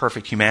develop a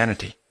perfect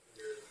humanity.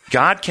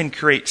 God can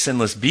create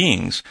sinless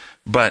beings,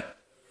 but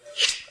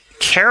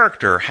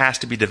character has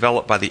to be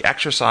developed by the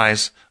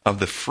exercise of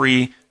the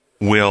free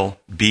will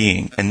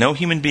being. And no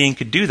human being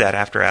could do that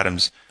after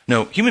Adam's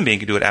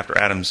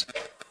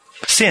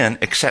sin,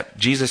 except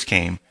Jesus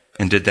came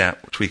and did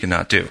that which we could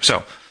not do.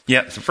 So,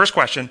 the first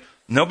question,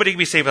 nobody can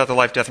be saved without the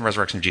life, death, and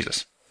resurrection of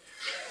Jesus.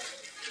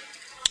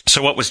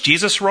 So what was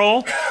Jesus'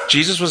 role?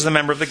 Jesus was the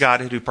member of the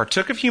Godhead who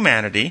partook of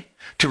humanity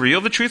to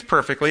reveal the truth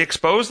perfectly,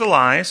 expose the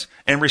lies,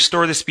 and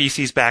restore the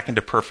species back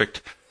into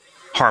perfect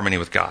harmony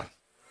with God.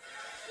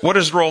 What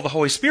is the role of the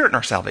Holy Spirit in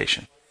our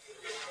salvation?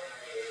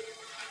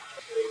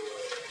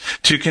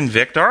 To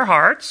convict our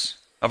hearts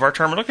of our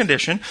terminal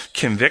condition,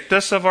 convict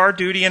us of our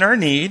duty and our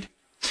need,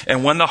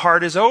 and when the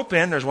heart is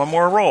open, there's one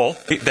more role.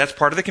 That's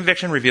part of the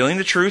conviction, revealing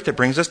the truth that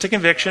brings us to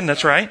conviction.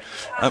 That's right.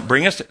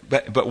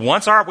 But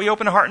once we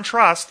open the heart and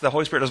trust, the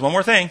Holy Spirit does one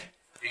more thing.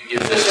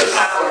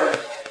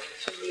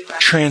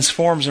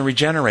 Transforms and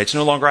regenerates.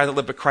 No longer I that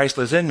live, but Christ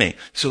lives in me.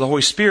 So the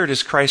Holy Spirit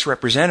is Christ's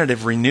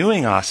representative,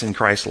 renewing us in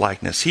Christ's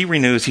likeness. He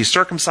renews, he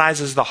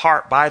circumcises the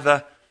heart by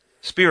the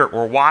Spirit.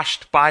 We're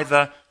washed by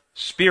the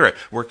Spirit.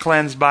 We're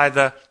cleansed by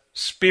the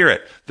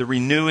Spirit. The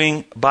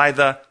renewing by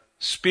the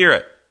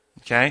Spirit.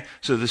 Okay?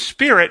 So the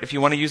Spirit, if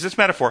you want to use this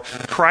metaphor,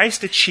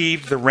 Christ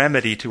achieved the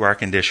remedy to our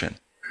condition.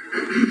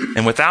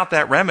 And without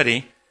that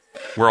remedy,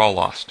 we're all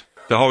lost.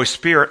 The Holy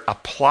Spirit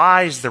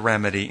applies the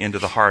remedy into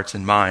the hearts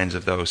and minds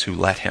of those who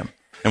let him.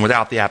 And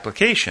without the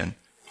application,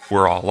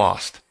 we're all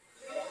lost.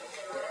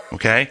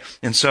 Okay?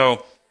 And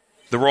so,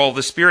 the role of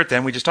the Spirit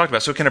then, we just talked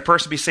about. So can a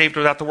person be saved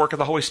without the work of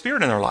the Holy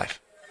Spirit in their life?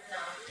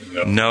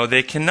 No,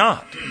 they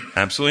cannot.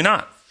 Absolutely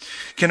not.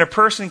 Can a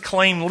person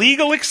claim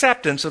legal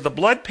acceptance of the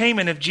blood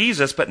payment of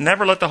Jesus, but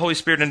never let the Holy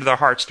Spirit into their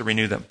hearts to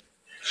renew them?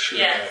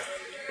 Yes.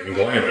 You can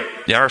claim it.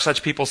 Yeah, are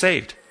such people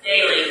saved?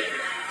 Daily.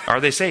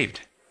 Are they saved?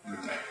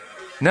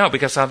 No,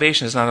 because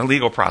salvation is not a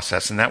legal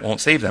process, and that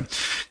won't save them.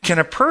 Can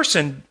a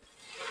person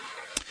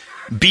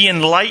be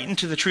enlightened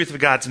to the truth of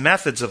God's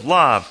methods of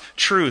love,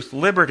 truth,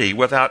 liberty,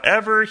 without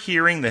ever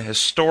hearing the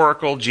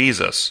historical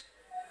Jesus,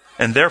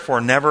 and therefore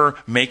never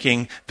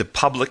making the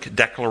public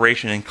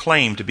declaration and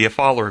claim to be a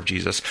follower of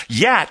Jesus?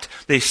 Yet,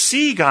 they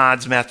see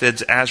God's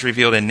methods as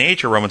revealed in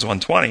nature, Romans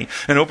 1:20,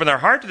 and open their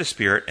heart to the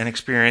Spirit and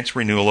experience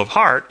renewal of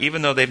heart,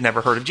 even though they've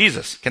never heard of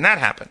Jesus. Can that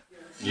happen?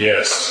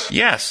 Yes.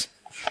 Yes.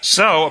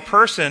 So a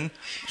person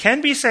can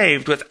be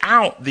saved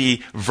without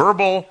the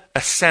verbal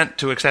assent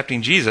to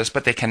accepting Jesus,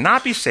 but they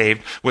cannot be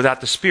saved without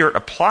the Spirit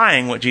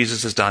applying what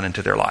Jesus has done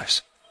into their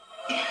lives.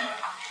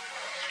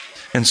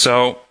 And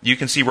so you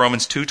can see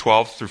Romans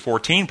 2:12 through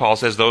 14. Paul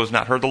says, those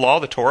not heard the law,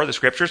 the Torah, the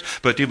Scriptures,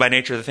 but do by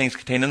nature the things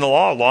contained in the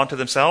law, a law unto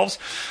themselves,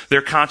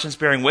 their conscience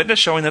bearing witness,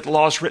 showing that the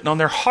law is written on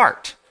their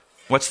heart.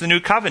 What's the new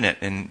covenant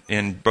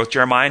in both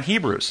Jeremiah and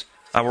Hebrews?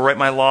 I will write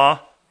my law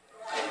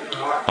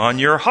on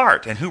your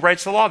heart. And who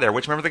writes the law there?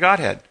 Which member of the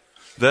Godhead?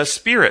 The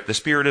Spirit. The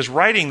Spirit is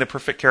writing the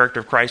perfect character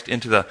of Christ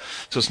so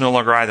it's no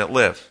longer I that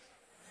live.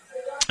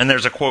 And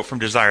there's a quote from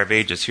Desire of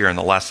Ages here in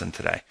the lesson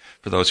today,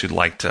 for those who'd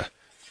like to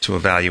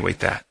evaluate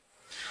that.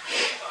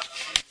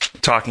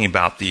 Talking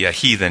about the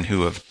heathen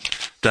who have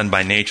done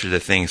by nature the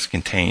things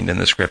contained in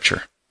the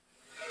Scripture.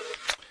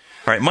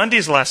 All right,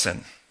 Monday's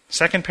lesson,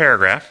 second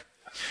paragraph.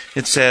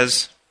 It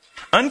says,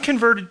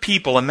 unconverted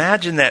people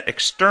imagine that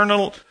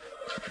external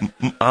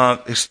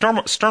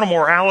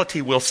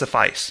morality will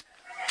suffice.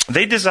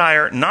 They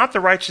desire not the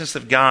righteousness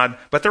of God,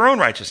 but their own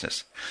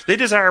righteousness. They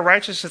desire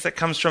righteousness that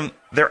comes from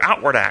their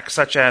outward acts,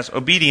 such as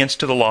obedience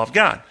to the law of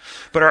God.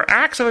 But our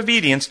acts of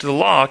obedience to the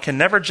law can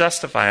never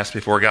justify us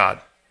before God.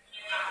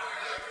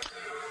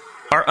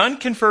 Are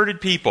unconverted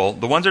people,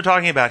 the ones they're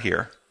talking about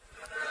here,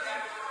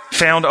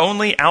 found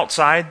only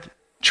outside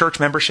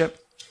church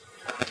membership?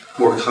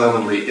 More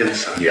commonly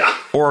inside. Yeah.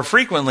 Or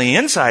frequently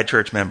inside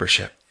church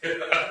membership?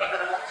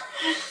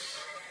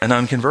 And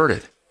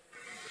unconverted.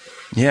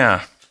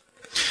 Yeah.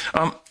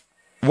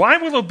 Why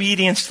will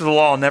obedience to the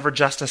law never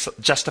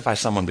justify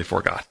someone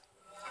before God?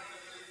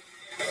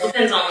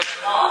 Depends on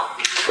which law.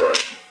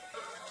 Right.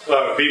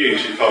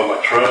 Obedience, you talking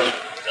about trust?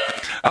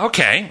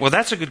 Okay, well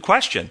that's a good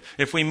question.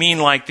 If we mean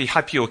like the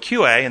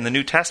hypoeikue in the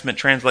New Testament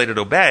translated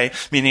obey,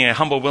 meaning a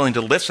humble willing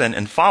to listen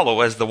and follow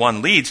as the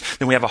one leads,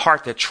 then we have a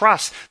heart that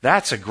trusts.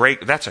 That's a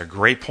great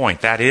point.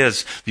 That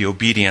is the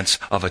obedience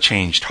of a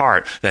changed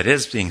heart. That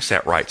is being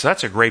set right. So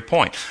that's a great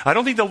point. I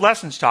don't think the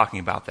lesson's talking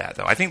about that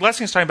though. I think the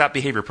lesson's talking about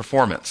behavior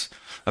performance,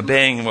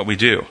 obeying what we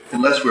do.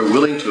 Unless we're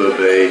willing to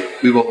obey,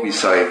 we won't be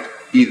saved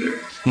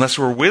either. Unless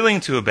we're willing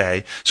to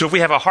obey. So if we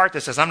have a heart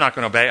that says, I'm not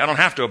going to obey, I don't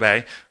have to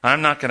obey,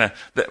 I'm not going to...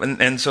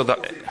 And so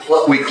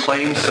we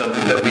claim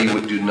something that we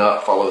do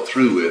not follow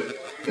through with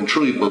and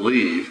truly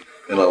believe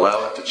and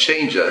allow it to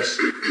change us,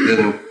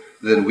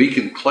 then we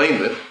can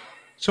claim it.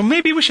 So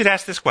maybe we should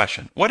ask this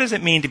question. What does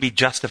it mean to be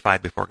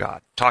justified before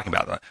God? Talking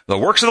about the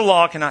works of the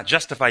law cannot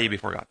justify you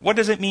before God. What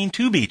does it mean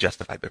to be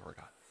justified before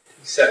God?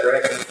 Set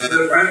right.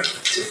 Live right.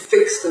 To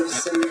fix the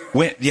sin.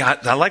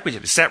 I like what you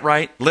said. Set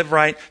right, live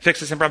right,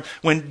 fix the sin problem.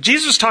 When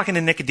Jesus was talking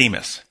to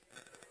Nicodemus,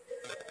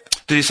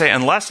 did he say,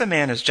 unless a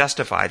man is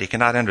justified, he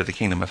cannot enter the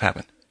kingdom of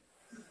heaven?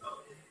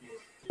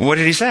 What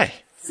did he say?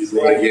 He's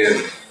born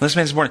again. Unless a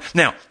man is born.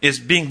 Now, is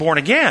being born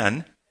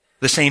again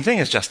the same thing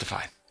as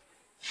justified?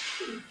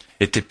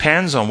 It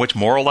depends on which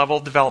moral level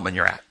of development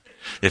you're at.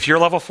 If you're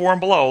level 4 and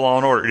below, law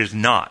and order, it is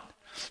not.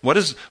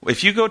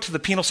 If you go to the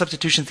penal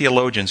substitution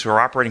theologians who are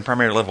operating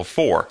primarily at level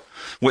 4,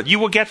 what you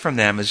will get from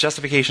them as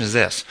justification is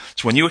this.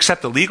 So when you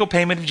accept the legal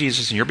payment of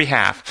Jesus in your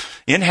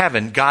behalf, in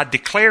heaven, God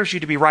declares you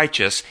to be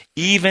righteous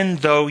even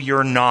though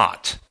you're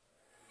not.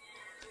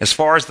 As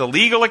far as the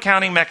legal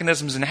accounting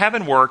mechanisms in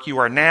heaven work, you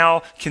are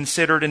now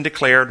considered and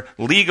declared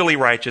legally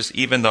righteous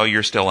even though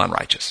you're still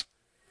unrighteous.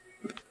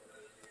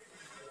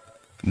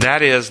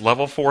 That is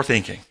level 4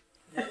 thinking.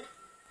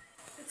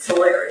 It's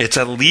hilarious. It's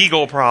a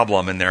legal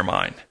problem in their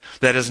mind.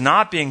 That is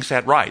not being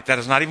set right. That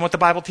is not even what the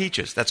Bible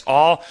teaches. That's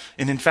all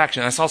an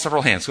infection. I saw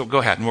several hands. So go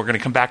ahead, and we're going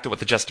to come back to what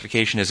the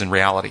justification is in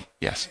reality.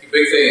 Yes? The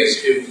big thing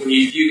is when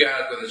you view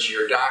God, whether it's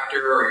your doctor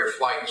or your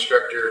flight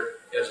instructor,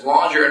 as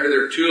long as you're under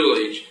their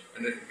tutelage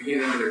and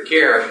being under their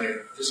care, and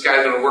if this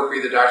guy's going to work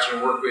with you, the doctor's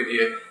going to work with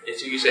you,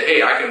 it's you say,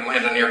 hey, I can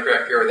land on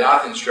aircraft carrier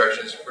without the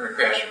instructions, we're going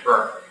to crash and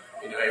burn.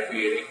 If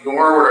we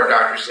ignore what our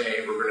doctor's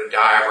saying, we're going to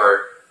die of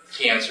our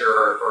cancer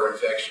or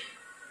infection.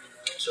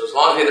 So as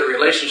long as we have that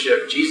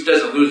relationship, Jesus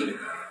doesn't lose anything.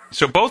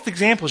 So both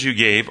examples you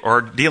gave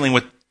are dealing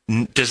with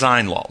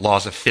design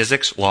laws of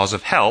physics, laws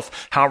of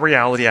health, how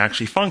reality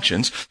actually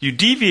functions. You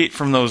deviate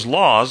from those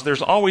laws,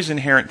 there's always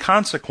inherent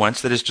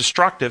consequence that is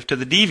destructive to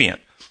the deviant.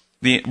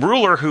 The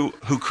ruler who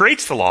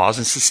creates the laws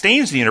and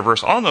sustains the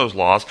universe on those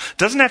laws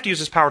doesn't have to use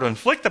his power to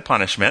inflict the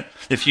punishment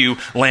if you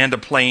land a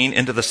plane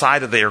into the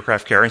side of the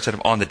aircraft carrier instead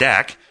of on the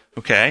deck.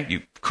 Okay,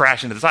 you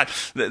crash into the side.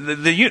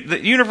 The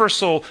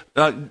universal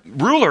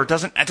ruler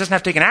doesn't have to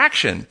take an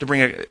action to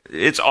bring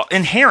it's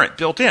inherent,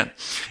 built in.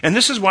 And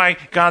this is why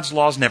God's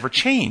laws never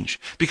change.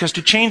 Because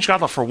to change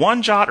God's law, for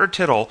one jot or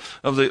tittle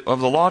of the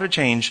law to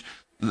change,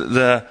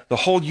 the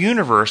whole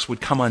universe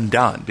would come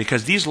undone.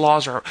 Because these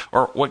laws are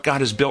what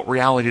God has built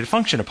reality to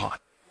function upon.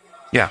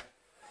 Yeah.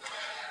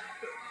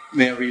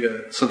 May I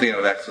read something out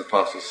of Acts of the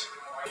Apostles?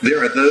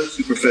 There are those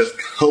who profess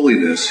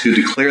holiness, who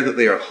declare that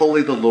they are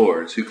wholly the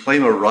Lord's, who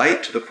claim a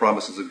right to the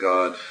promises of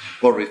God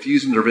while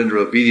refusing to render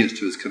obedience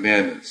to his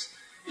commandments.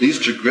 These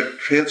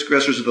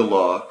transgressors of the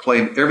law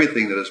claim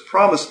everything that is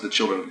promised to the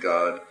children of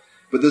God,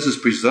 but this is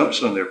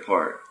presumption on their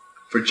part.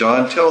 For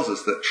John tells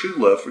us that true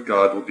love for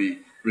God will be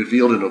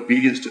revealed in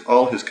obedience to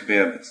all his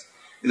commandments.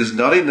 It is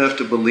not enough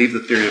to believe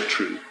the theory of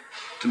truth,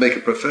 to make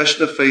a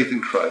profession of faith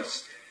in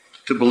Christ,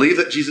 to believe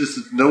that Jesus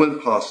is no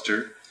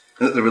impostor,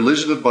 and that the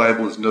religion of the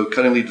Bible is no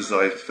cunningly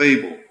designed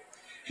fable.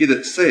 He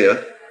that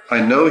saith, I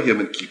know him,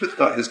 and keepeth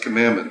not his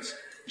commandments,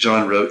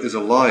 John wrote, is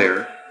a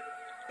liar,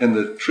 and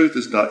the truth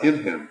is not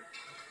in him.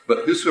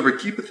 But whosoever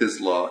keepeth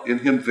his law, in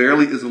him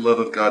verily is the love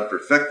of God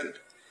perfected.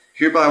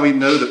 Hereby we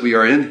know that we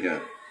are in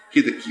him.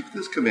 He that keepeth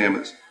his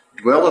commandments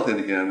dwelleth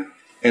in him,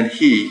 and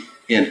he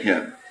in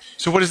him.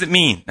 So what does it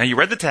mean? Now you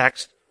read the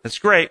text. That's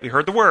great. We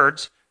heard the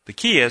words. The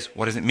key is,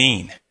 what does it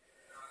mean?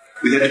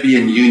 We have to be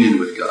in union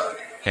with God.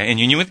 Okay, in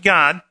union with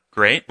God.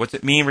 Great. What's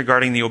it mean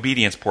regarding the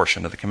obedience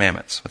portion of the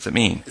commandments? What's it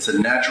mean? It's a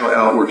natural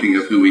outworking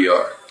of who we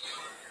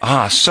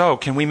are. So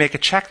can we make a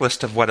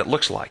checklist of what it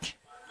looks like?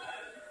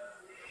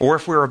 Or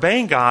if we're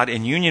obeying God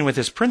in union with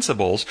his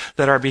principles,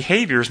 that our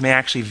behaviors may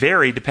actually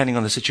vary depending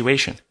on the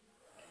situation.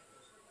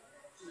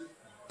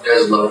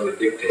 As love would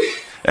dictate.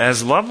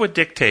 As love would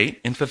dictate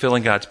in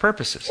fulfilling God's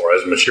purposes. Or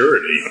as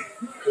maturity.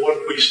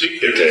 What we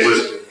seek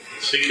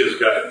is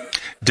God.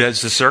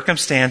 Does the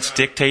circumstance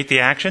dictate the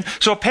action?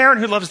 So a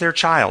parent who loves their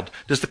child,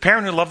 does the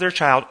parent who loves their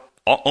child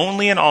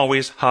only and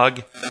always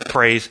hug,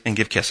 praise, and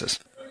give kisses?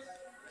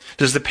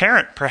 Does the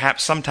parent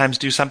perhaps sometimes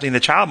do something the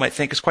child might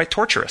think is quite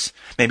torturous?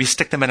 Maybe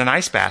stick them in an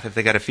ice bath if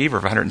they got a fever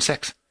of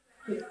 106.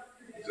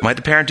 Might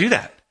the parent do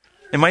that?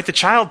 And might the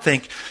child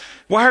think,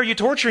 why are you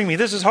torturing me?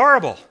 This is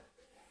horrible.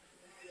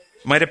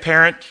 Might a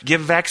parent give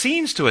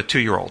vaccines to a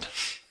 2-year-old?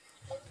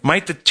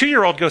 Might the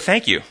 2-year-old go,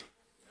 thank you?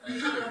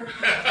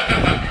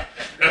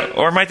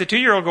 Or might the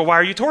 2-year-old go, why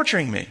are you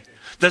torturing me?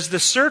 Does the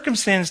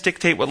circumstance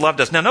dictate what love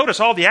does? Now notice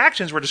all the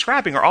actions we're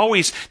describing are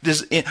always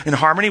in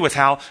harmony with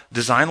how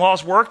design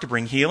laws work to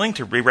bring healing,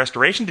 to bring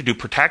restoration, to do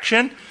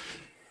protection.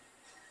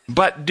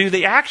 But do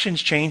the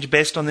actions change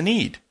based on the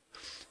need?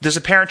 Does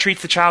a parent treat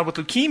the child with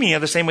leukemia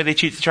the same way they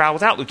treat the child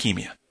without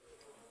leukemia?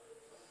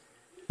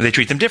 They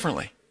treat them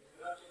differently.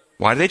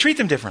 Why do they treat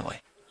them differently?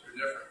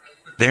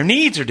 Their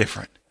needs are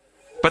different.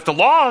 But the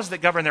laws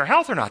that govern their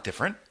health are not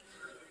different.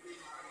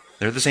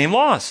 They're the same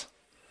laws.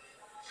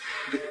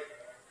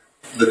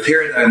 The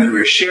paradigm that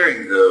we're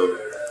sharing, though,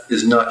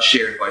 is not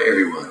shared by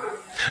everyone.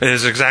 It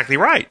is exactly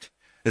right.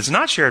 It's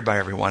not shared by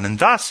everyone. And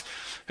thus,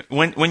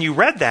 when you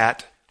read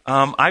that,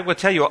 I will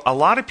tell you, a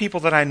lot of people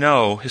that I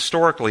know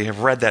historically have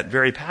read that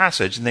very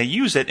passage, and they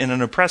use it in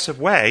an oppressive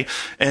way,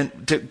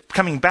 and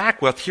coming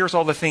back with, here's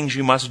all the things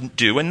you must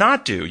do and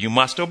not do. You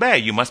must obey.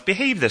 You must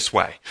behave this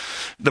way.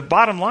 The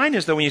bottom line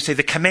is, though, when you say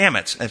the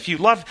commandments, if you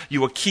love,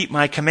 you will keep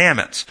my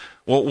commandments.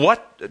 Well,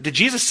 what did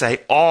Jesus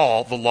say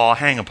all the law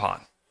hang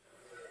upon?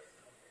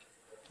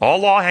 All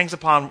law hangs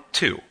upon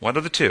 2. What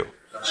are the 2?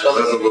 Love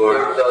the Lord.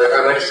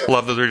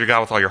 Love the Lord your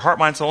God with all your heart,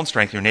 mind, soul, and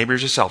strength, your neighbor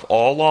as yourself.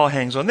 All law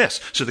hangs on this.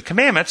 So the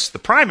commandments, the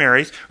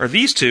primaries, are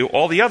these 2.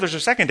 All the others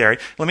are secondary.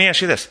 Let me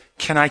ask you this.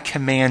 Can I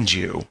command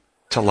you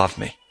to love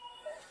me?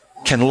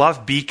 Can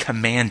love be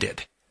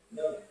commanded?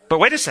 But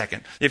wait a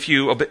second. If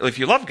you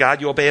love God,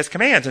 you obey his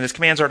commands, and his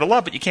commands are to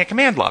love, but you can't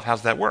command love.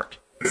 How's that work?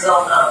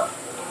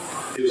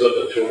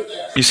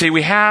 You see,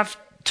 we have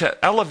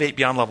to elevate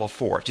beyond level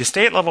 4. If you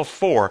stay at level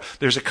 4,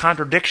 there's a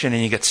contradiction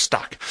and you get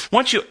stuck.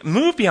 Once you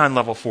move beyond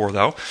level 4,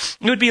 though,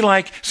 it would be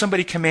like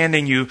somebody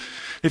commanding you,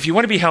 if you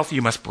want to be healthy,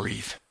 you must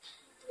breathe.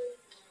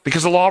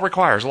 Because the law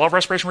of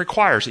respiration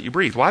requires that you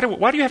breathe. Why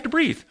do you have to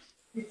breathe?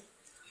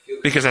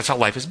 Because that's how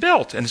life is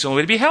built, and it's the only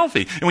way to be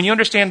healthy. And when you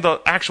understand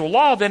the actual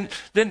law, then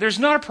there's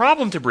not a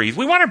problem to breathe.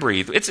 We want to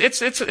breathe.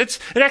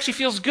 It actually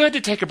feels good to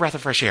take a breath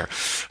of fresh air.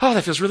 Oh,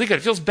 that feels really good.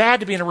 It feels bad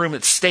to be in a room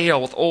that's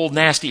stale with old,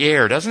 nasty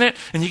air, doesn't it?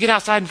 And you get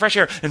outside in fresh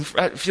air, and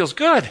it feels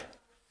good.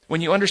 When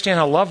you understand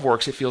how love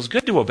works, it feels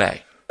good to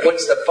obey. One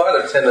step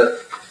farther, Tim,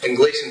 in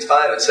Galatians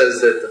 5, it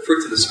says that the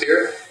fruits of the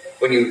Spirit,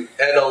 when you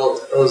add all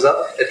of those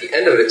up, at the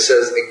end of it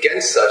says,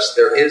 against such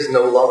there is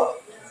no law.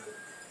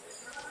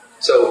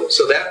 So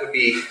that would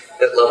be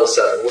at level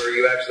 7, where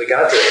you actually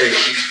got there.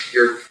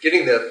 You're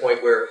getting to that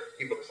point where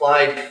you've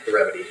applied the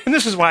remedy. And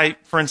this is why,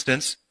 for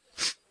instance,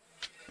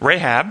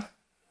 Rahab,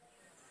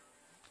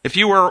 if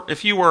you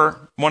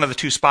were one of the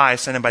 2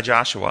 spies sent in by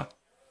Joshua,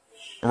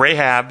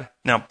 Rahab,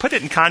 now put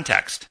it in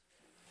context.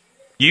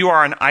 You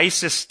are an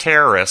ISIS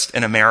terrorist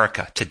in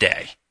America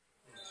today.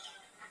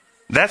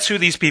 That's who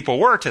these people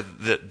were to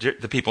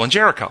the people in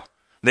Jericho.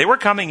 They were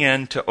coming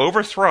in to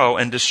overthrow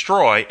and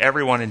destroy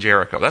everyone in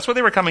Jericho. That's what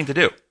they were coming to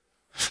do.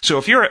 So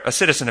if you're a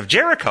citizen of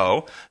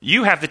Jericho,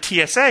 you have the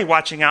TSA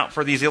watching out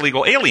for these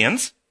illegal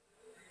aliens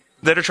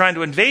that are trying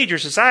to invade your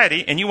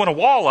society, and you want a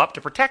wall up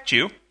to protect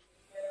you.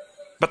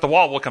 But the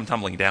wall will come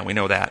tumbling down, we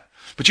know that.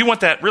 But you want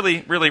that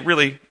really, really,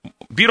 really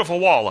beautiful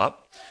wall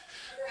up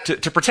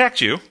to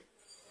protect you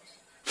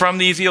from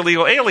these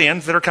illegal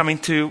aliens that are coming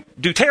to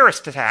do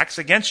terrorist attacks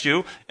against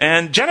you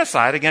and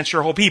genocide against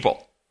your whole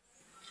people.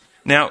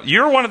 Now,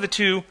 you're one of the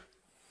two,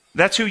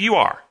 that's who you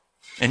are.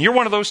 And you're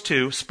one of those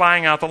two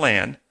spying out the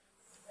land.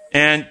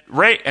 And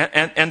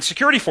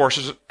security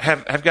forces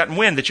have gotten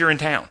wind that you're in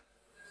town.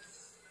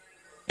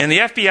 And the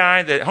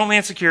FBI, the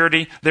Homeland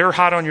Security, they're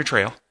hot on your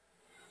trail.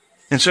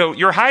 And so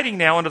you're hiding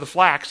now under the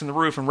flax in the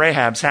roof in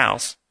Rahab's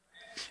house.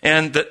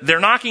 And they're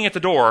knocking at the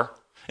door.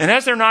 And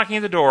as they're knocking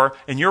at the door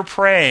and you're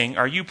praying,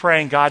 are you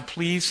praying, God,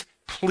 please,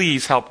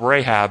 please help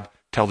Rahab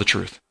tell the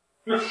truth?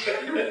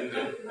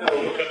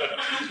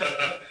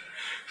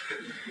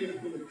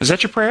 Is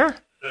that your prayer?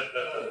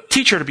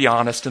 Teach her to be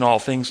honest in all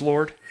things,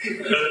 Lord.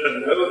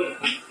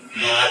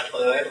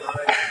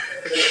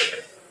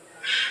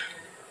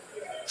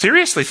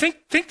 Seriously,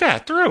 think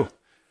that through.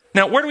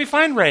 Now, where do we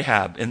find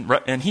Rahab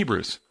in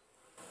Hebrews?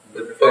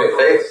 The book of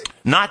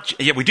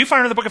faith. We do find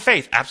her in the book of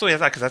faith.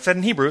 Absolutely, because that's said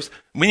in Hebrews.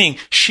 Meaning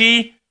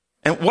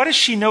and what is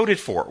she noted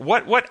for?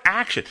 What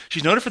action?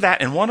 She's noted for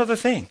that and one other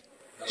thing.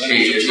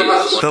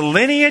 The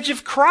lineage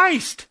of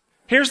Christ.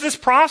 Here's this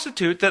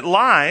prostitute that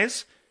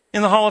lies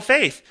in the hall of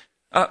faith.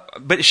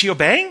 But is she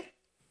obeying?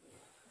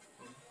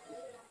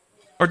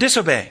 Or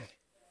disobeying?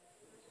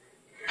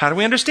 How do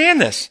we understand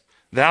this?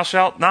 Thou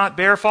shalt not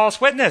bear false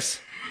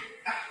witness.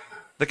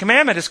 The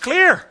commandment is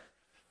clear.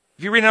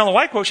 If you read Ellen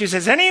White quote, she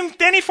says,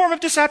 any form of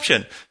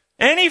deception,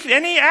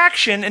 any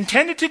action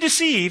intended to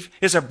deceive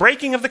is a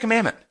breaking of the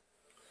commandment.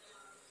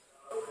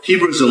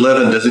 Hebrews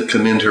 11 doesn't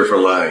commend her for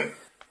lying.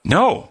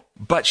 No,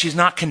 but she's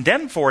not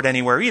condemned for it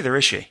anywhere either,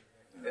 is she?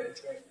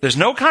 There's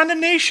no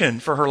condemnation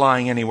for her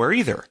lying anywhere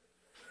either.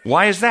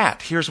 Why is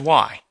that? Here's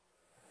why.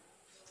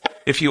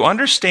 If you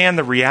understand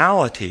the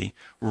reality,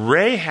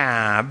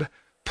 Rahab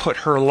put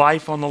her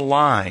life on the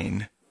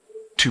line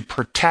to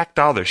protect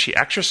others. She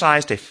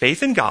exercised a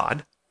faith in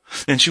God,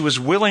 and she was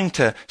willing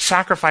to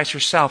sacrifice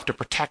herself to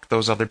protect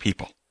those other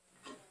people.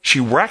 She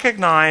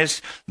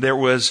recognized there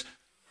was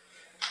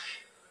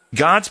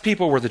God's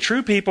people were the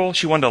true people.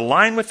 She wanted to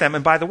align with them.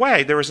 And by the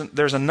way, there's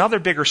another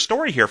bigger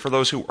story here for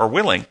those who are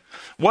willing.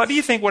 What do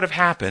you think would have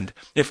happened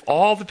if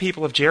all the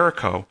people of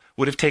Jericho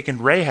would have taken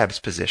Rahab's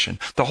position?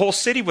 The whole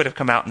city would have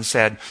come out and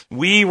said,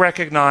 we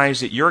recognize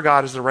that your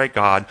God is the right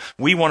God.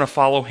 We want to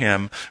follow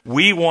him.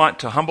 We want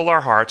to humble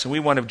our hearts, and we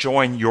want to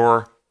join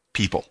your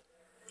people.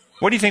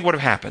 What do you think would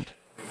have happened?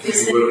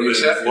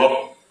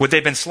 Would they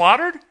have been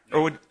slaughtered?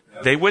 Or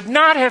they would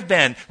not have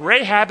been.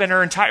 Rahab and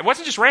it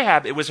wasn't just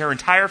Rahab, it was her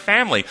entire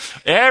family.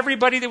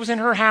 Everybody that was in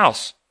her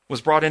house was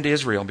brought into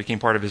Israel and became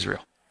part of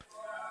Israel.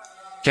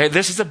 Okay,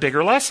 this is a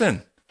bigger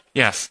lesson.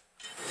 Yes?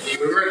 You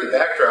remember the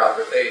backdrop.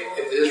 If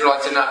the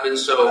Israelites had not been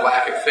so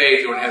lack of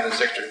faith, they wouldn't have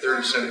this extra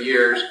 30-some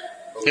years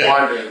of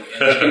wandering.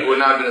 And people would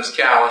not have been as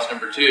callous.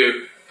 Number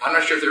two, I'm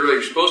not sure if they really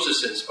were supposed to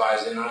send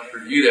spies in. I'll have to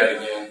review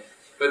that again.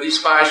 But these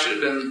spies should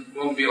have been,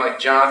 won't be like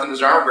Jonathan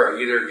as armor.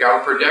 Either God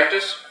will protect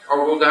us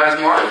or we'll die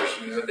as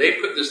martyrs. They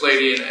put this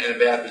lady in a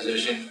bad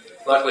position.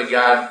 Luckily,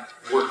 God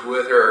worked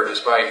with her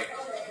despite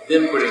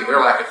them putting their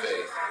lack of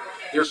faith.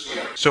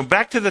 So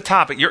back to the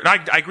topic.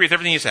 I agree with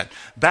everything you said.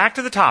 Back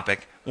to the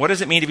topic. What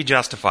does it mean to be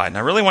justified? And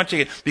I really want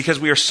you to, because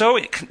we are so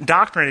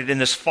indoctrinated in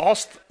this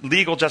false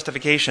legal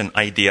justification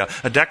idea,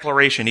 a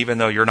declaration even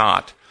though you're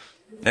not.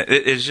 It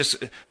is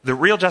just the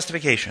real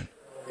justification.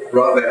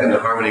 Brought back into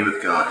harmony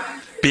with God.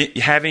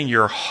 Having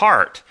your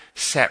heart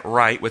set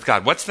right with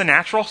God. What's the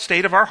natural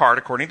state of our heart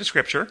according to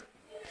Scripture?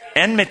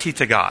 Enmity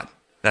to God.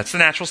 That's the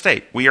natural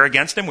state. We are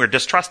against him. We're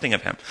distrusting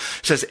of him.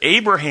 It says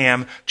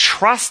Abraham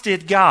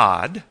trusted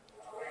God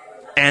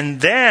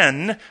and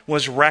then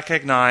was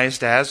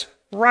recognized as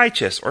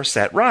righteous or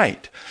set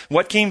right.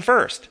 What came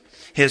first?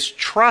 His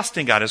trust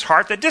in God. His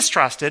heart that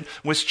distrusted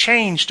was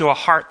changed to a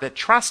heart that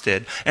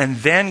trusted, and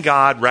then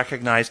God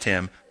recognized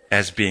him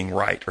as being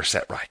right or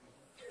set right.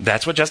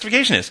 That's what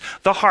justification is.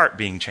 The heart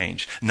being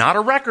changed, not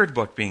a record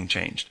book being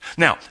changed.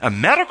 Now, a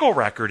medical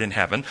record in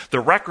heaven, the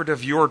record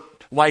of your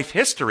life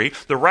history,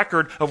 the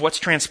record of what's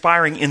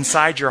transpiring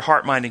inside your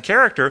heart, mind, and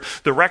character,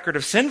 the record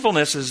of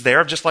sinfulness is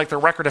there, just like the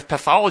record of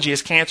pathology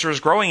as cancer is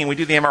growing and we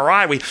do the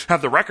MRI, we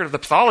have the record of the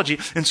pathology.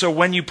 And so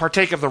when you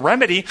partake of the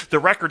remedy, the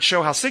records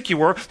show how sick you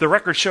were, the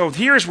records show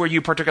here's where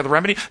you partook of the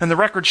remedy, and the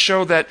records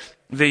show that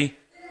the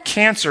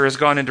cancer has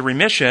gone into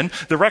remission.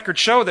 The records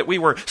show that we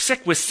were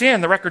sick with sin.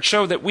 The records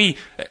show that we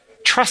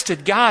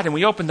trusted God and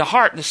we opened the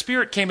heart and the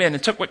Spirit came in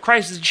and took what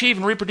Christ has achieved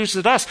and reproduced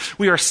it us.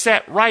 We are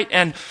set right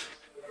and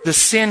the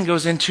sin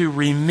goes into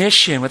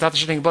remission. Without the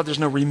shedding of blood, there's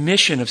no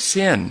remission of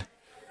sin.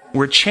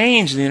 We're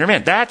changed in the inner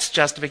man. That's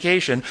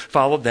justification,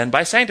 followed then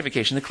by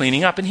sanctification, the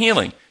cleaning up and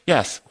healing.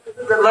 Yes?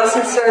 The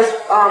lesson says,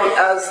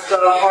 as the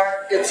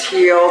heart gets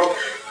healed,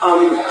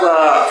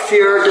 the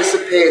fear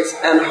dissipates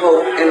and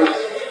hope in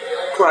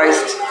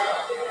Christ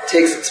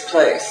takes its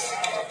place.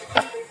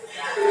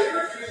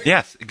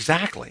 Yes,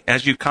 exactly.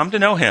 As you come to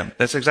know him,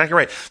 that's exactly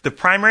right. The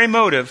primary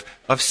motive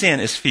of sin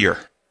is fear.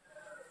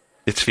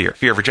 It's fear.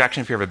 Fear of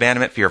rejection, fear of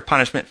abandonment, fear of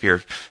punishment,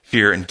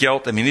 fear and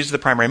guilt. I mean, these are the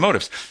primary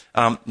motives.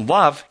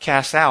 Love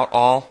casts out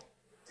all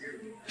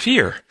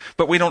fear.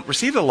 But we don't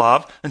receive the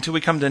love until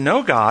we come to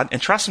know God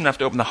and trust him enough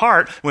to open the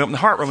heart. When we open the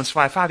heart, Romans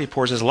 5:5, he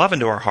pours his love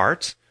into our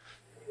hearts.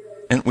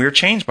 And we're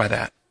changed by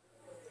that.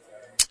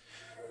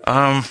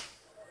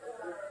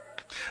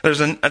 There's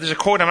a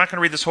quote. I'm not going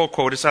to read this whole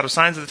quote. It's out of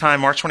Signs of the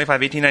Time, March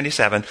 25,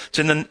 1897.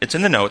 It's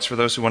in the notes for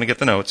those who want to get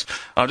the notes.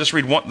 I'll just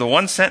read the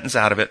one sentence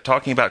out of it,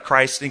 talking about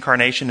Christ's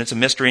incarnation. It's a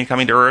mystery in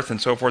coming to earth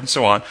and so forth and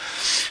so on.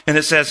 And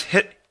it says,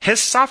 his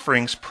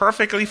sufferings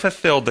perfectly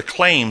fulfilled the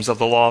claims of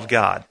the law of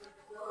God.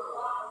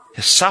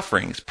 His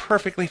sufferings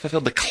perfectly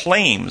fulfilled the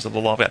claims of the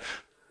law of God.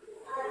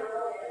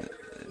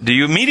 Do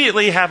you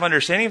immediately have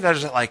understanding of that? Or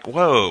is it like,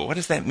 whoa, what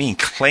does that mean?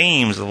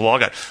 Claims of the law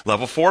of God.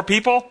 Level 4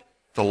 people?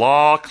 The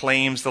law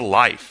claims the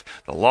life.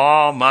 The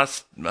law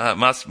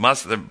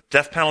the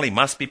death penalty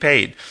must be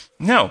paid.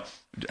 No.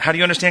 How do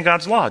you understand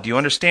God's law? Do you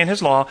understand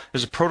his law?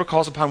 There's the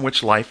protocols upon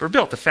which life are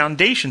built, the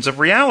foundations of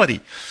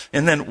reality.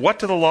 And then what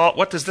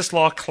does this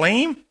law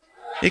claim?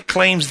 It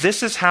claims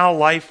this is how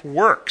life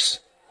works.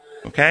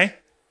 Okay?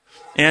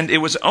 And it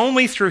was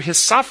only through his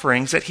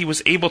sufferings that he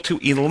was able to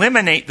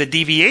eliminate the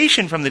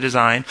deviation from the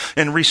design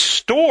and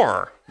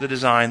restore the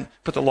design,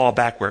 put the law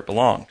back where it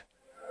belonged.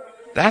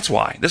 That's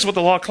why. This is what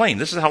the law claimed.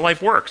 This is how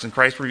life works. And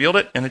Christ revealed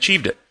it and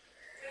achieved it.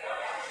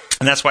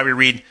 And that's why we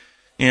read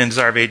in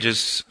Desire of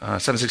Ages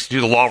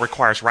 762, the law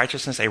requires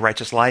righteousness, a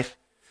righteous life.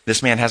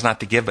 This man has not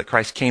to give, but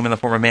Christ came in the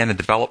form of man and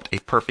developed a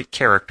perfect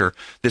character.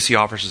 This he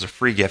offers as a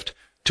free gift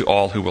to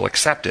all who will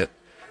accept it.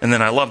 And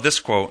then I love this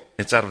quote.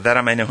 It's out of That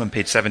I May Know Him,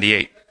 page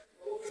 78.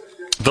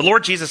 The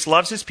Lord Jesus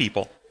loves his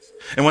people,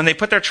 and when they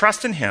put their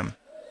trust in him,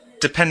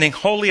 depending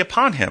wholly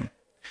upon him,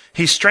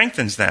 he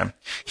strengthens them.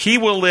 He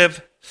will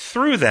live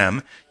through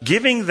them,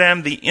 giving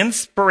them the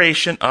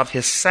inspiration of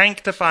his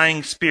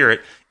sanctifying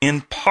spirit,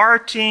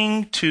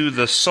 imparting to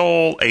the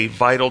soul a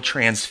vital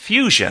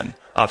transfusion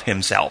of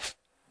himself.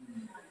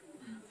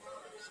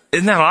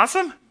 Isn't that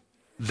awesome?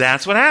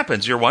 That's what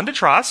happens. You're one to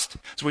trust.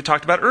 As we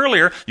talked about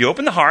earlier, you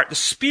open the heart, the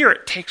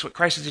Spirit takes what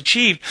Christ has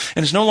achieved,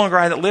 and it's no longer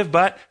I that live,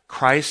 but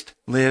Christ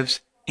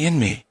lives in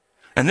me.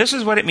 And this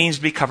is what it means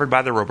to be covered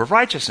by the robe of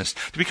righteousness.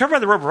 To be covered by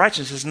the robe of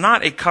righteousness is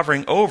not a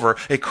covering over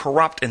a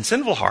corrupt and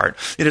sinful heart.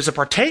 It is a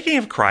partaking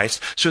of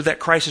Christ so that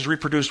Christ is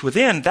reproduced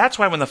within. That's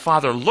why when the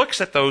Father looks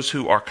at those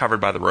who are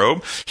covered by the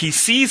robe, he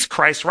sees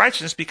Christ's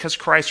righteousness because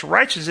Christ's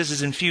righteousness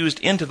is infused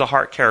into the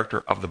heart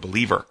character of the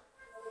believer.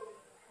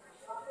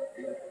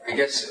 I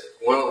guess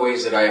one of the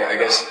ways that I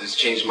guess has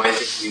changed my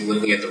thinking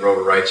looking at the robe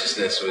of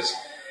righteousness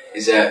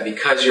is that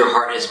because your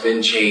heart has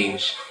been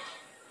changed,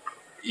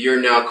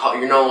 you're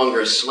no longer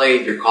a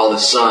slave, you're called a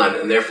son,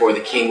 and therefore the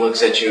king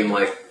looks at you and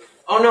like,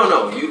 oh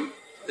no,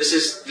 this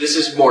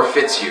is more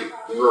fits you.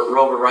 The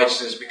robe of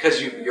righteousness,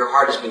 because your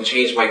heart has been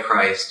changed by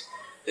Christ,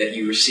 that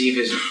you receive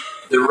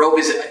the robe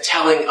is a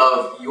telling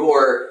of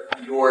your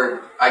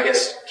I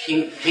guess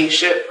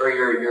kingship or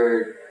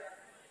your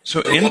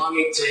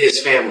belonging to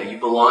his family. You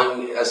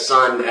belong as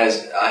son,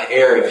 as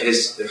heir of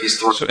his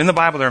throne. So in the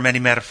Bible there are many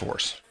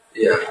metaphors.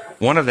 Yeah.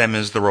 One of them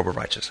is the robe of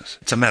righteousness.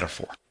 It's a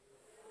metaphor.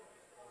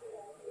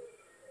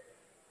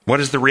 What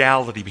is the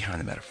reality behind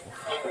the metaphor?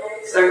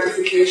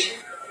 Sanctification.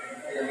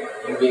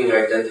 And being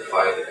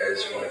identified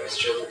as one of his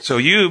children. So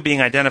you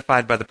being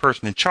identified by the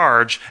person in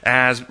charge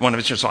as one of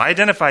his children. So I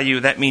identify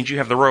you, that means you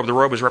have the robe. The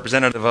robe is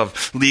representative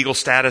of legal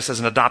status as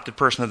an adopted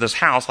person of this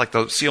house, like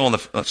the seal in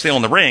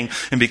the ring.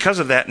 And because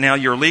of that, now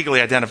you're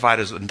legally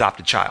identified as an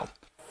adopted child.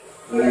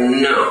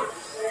 No.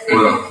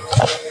 Well,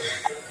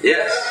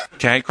 yes.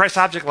 Okay, Christ's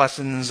Object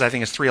Lessons, I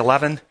think it's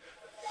 3:11,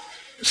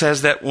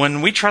 says that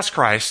when we trust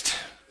Christ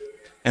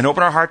and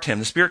open our heart to him,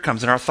 the Spirit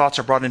comes and our thoughts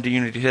are brought into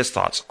unity to his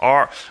thoughts.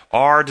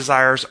 Our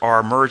desires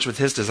are merged with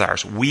his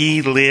desires.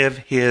 We live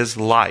his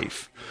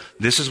life.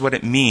 This is what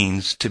it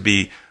means to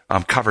be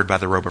covered by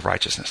the robe of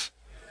righteousness.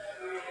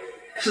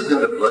 This is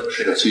not a blood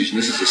transfusion.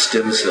 This is a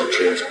stem cell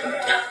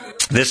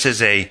transplant. This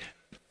is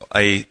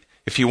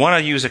if you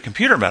want to use a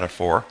computer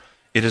metaphor,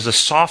 it is a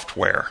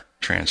software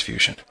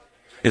transfusion.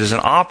 It is an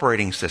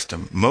operating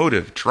system,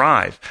 motive,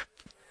 drive,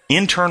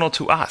 internal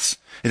to us.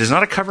 It is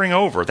not a covering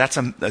over.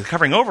 The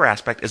covering over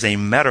aspect is a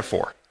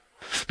metaphor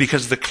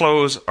because the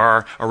clothes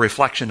are a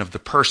reflection of the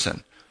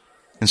person.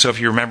 And so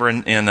if you remember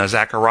in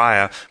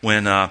Zechariah,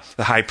 when the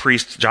high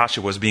priest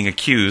Joshua was being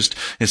accused,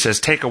 it says,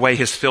 take away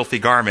his filthy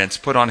garments,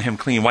 put on him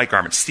clean white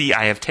garments. See,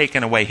 I have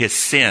taken away his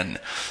sin.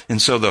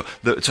 And so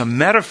it's a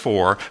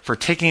metaphor for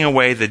taking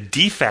away the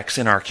defects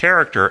in our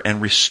character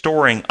and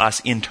restoring us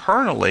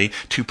internally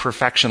to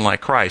perfection like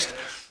Christ.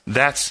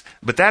 But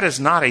that is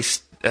not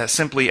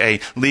simply a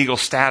legal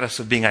status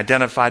of being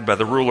identified by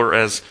the ruler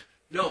as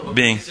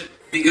being...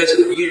 Because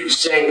you're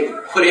saying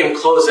put him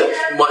clothes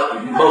that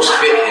most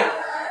fit him.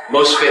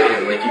 Most fit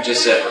him, like you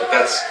just said. Like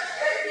that's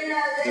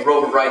the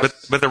robe of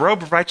righteousness. But the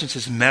robe of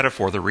righteousness is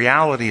metaphor. The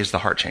reality is the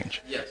heart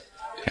change. Yes.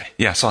 Okay.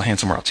 Yeah, I saw a hand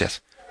somewhere else, yes.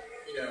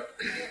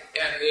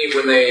 And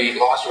when they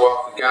lost their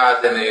walk with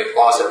God, then they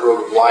lost that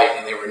robe of light,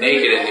 and they were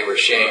naked and they were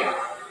ashamed.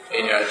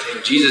 And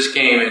Jesus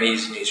came and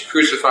he's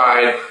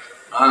crucified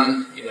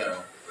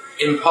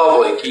in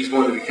public. He's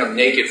going to become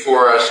naked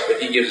for us,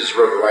 but he gives us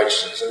robe of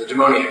righteousness. And the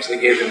demoniacs, they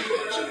gave him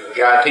clothes. And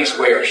God takes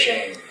away our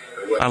shame.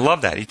 I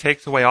love that. He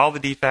takes away all the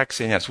defects.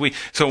 And yes,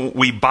 so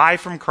we buy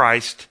from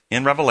Christ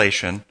in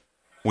Revelation.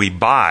 We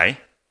buy,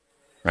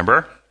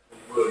 remember?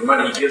 The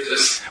money he gives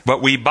us.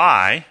 But we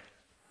buy,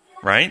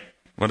 right?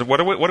 What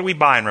do we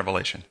buy in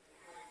Revelation?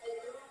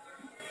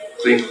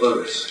 Clean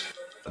clothes.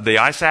 The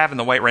eye salve and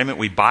the white raiment,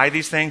 we buy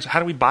these things. How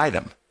do we buy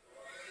them?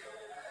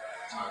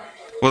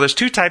 Well, there's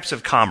two types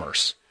of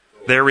commerce.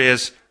 There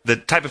is the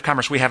type of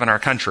commerce we have in our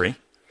country,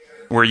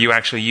 where you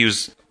actually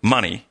use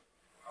money.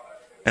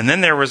 And then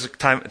there was a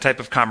type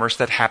of commerce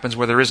that happens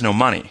where there is no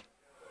money.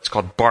 It's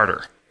called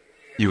barter.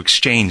 You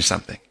exchange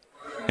something.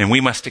 And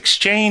we must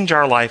exchange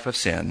our life of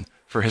sin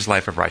for his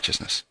life of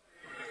righteousness.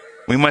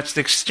 We must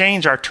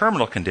exchange our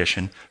terminal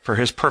condition for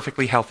his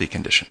perfectly healthy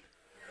condition.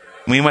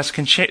 We must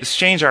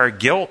exchange our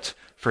guilt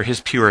for his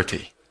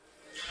purity.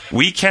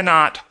 We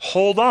cannot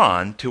hold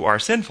on to our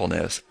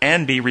sinfulness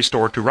and be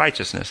restored to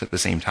righteousness at the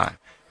same time.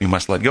 We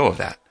must let go of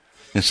that.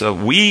 And so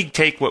we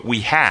take what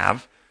we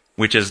have,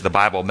 which is the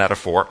Bible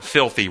metaphor,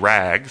 filthy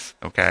rags,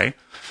 okay?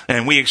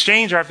 And we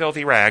exchange our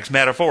filthy rags,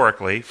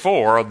 metaphorically,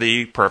 for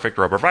the perfect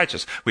robe of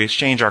righteousness. We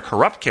exchange our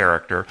corrupt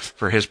character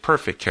for his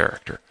perfect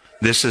character.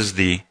 This is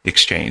the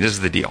exchange. This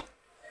is the deal.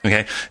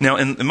 Okay? Now,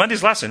 in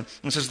Monday's lesson,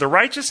 it says the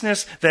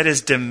righteousness that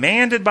is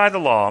demanded by the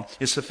law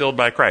is fulfilled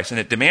by Christ. And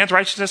it demands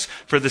righteousness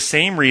for the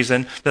same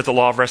reason that the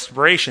law of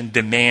respiration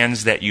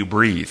demands that you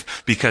breathe.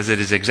 Because it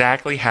is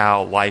exactly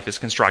how life is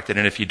constructed.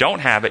 And if you don't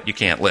have it, you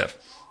can't live.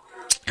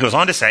 He goes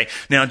on to say,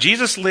 now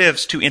Jesus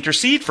lives to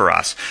intercede for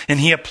us, and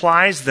he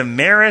applies the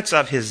merits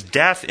of his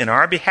death in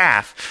our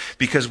behalf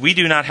because we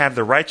do not have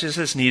the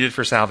righteousness needed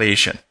for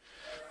salvation.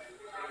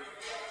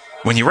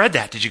 When you read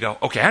that, did you go,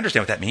 okay, I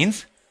understand what that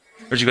means?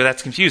 Or did you go,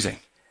 that's confusing?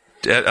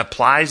 It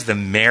applies the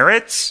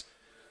merits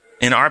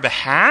in our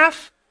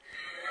behalf?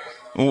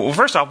 Well,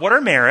 first off, what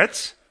are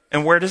merits,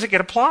 and where does it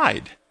get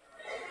applied?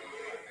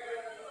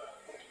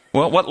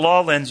 Well, what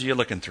law lens are you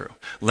looking through?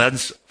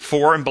 Lens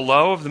 4 and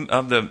below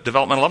of the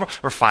developmental level,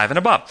 or 5 and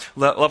above?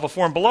 Level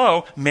 4 and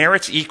below,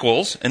 merits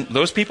equals, and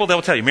those people,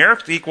 they'll tell you,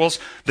 merits equals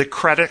the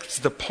credits,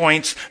 the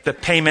points, the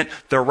payment,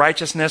 the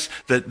righteousness,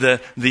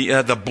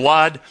 the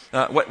blood,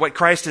 what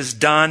Christ has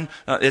done.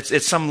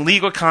 It's some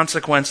legal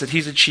consequence that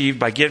he's achieved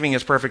by giving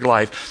his perfect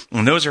life,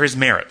 and those are his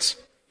merits.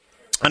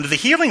 Under the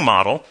healing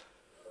model,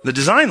 the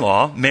design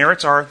law,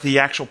 merits are the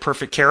actual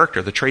perfect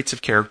character, the traits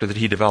of character that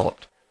he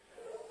developed.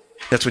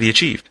 That's what he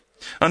achieved.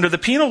 Under the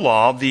penal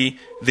law, the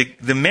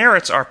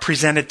merits are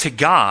presented to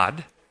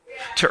God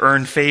to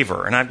earn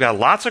favor. And I've got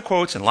lots of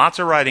quotes and lots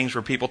of writings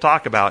where people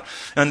talk about,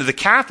 under the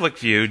Catholic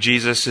view,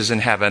 Jesus is in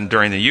heaven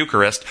during the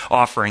Eucharist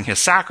offering his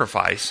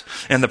sacrifice.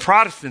 And the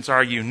Protestants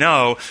argue,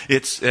 no,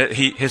 it's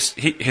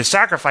his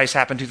sacrifice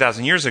happened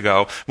 2,000 years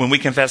ago. When we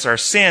confess our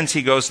sins,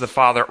 he goes to the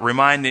Father,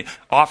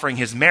 offering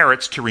his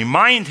merits to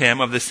remind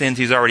him of the sins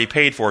he's already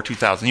paid for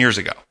 2,000 years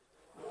ago.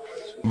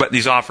 But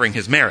he's offering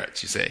his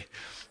merits, you see.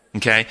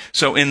 Okay,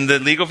 so in the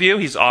legal view,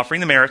 he's offering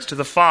the merits to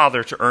the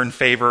Father to earn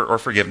favor or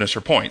forgiveness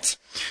or points.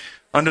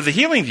 Under the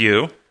healing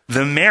view,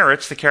 the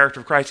merits, the character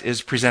of Christ,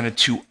 is presented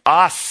to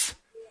us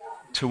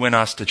to win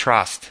us to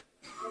trust,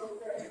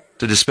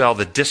 to dispel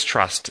the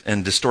distrust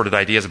and distorted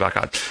ideas about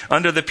God.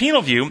 Under the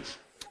penal view,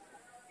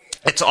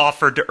 it's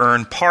offered to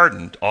earn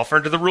pardon,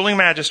 offered to the ruling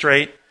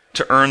magistrate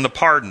to earn the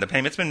pardon. The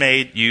payment's been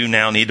made, you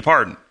now need to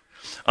pardon.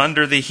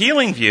 Under the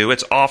healing view,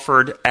 it's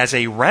offered as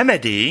a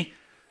remedy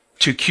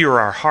to cure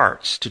our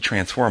hearts, to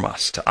transform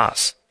us, to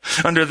us.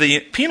 Under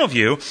the penal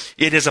view,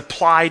 it is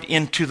applied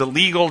into the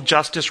legal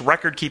justice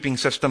record-keeping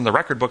system, the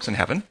record books in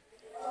heaven.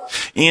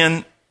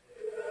 In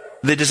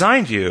the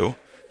design view,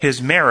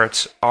 his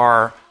merits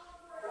are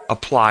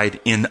applied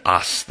in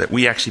us, that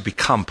we actually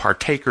become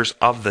partakers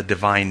of the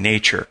divine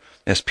nature,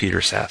 as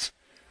Peter says.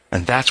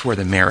 And that's where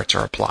the merits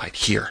are applied,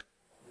 here,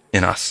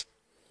 in us.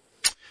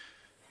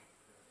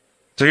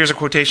 So here's a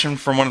quotation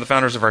from one of the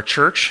founders of our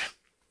church.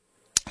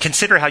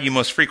 Consider how you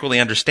most frequently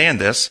understand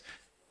this,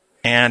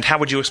 and how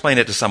would you explain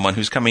it to someone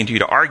who's coming to you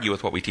to argue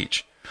with what we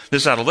teach?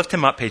 This is how to lift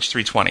him up, page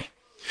 320.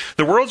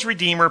 The world's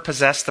Redeemer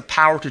possessed the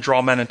power to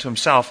draw men into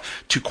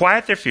himself, to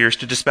quiet their fears,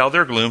 to dispel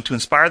their gloom, to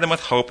inspire them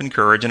with hope and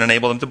courage, and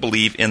enable them to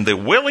believe in the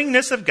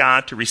willingness of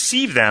God to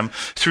receive them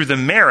through the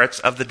merits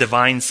of the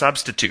divine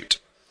substitute.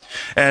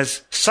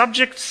 As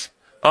subjects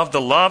of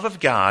the love of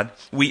God,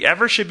 we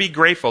ever should be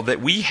grateful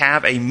that we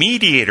have a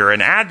mediator,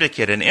 an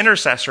advocate, an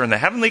intercessor in the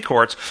heavenly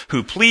courts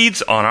who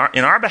pleads in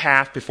our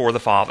behalf before the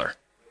Father.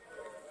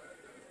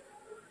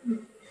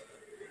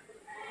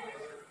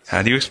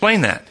 How do you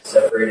explain that?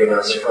 Separating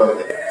us from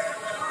him.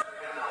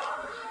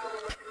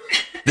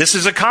 This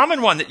is a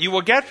common one that you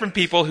will get from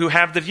people who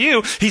have the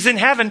view he's in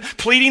heaven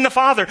pleading the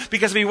Father,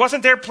 because if he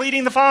wasn't there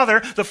pleading the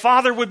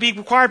Father would be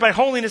required by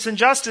holiness and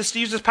justice to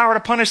use his power to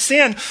punish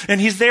sin,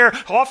 and he's there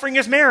offering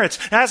his merits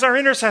as our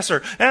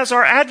intercessor, as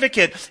our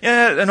advocate,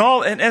 and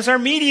as our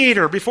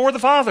mediator before the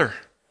Father.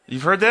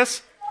 You've heard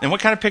this? And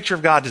what kind of picture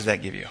of God does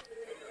that give you?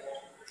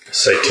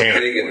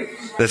 Satanic.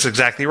 That's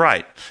exactly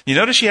right. You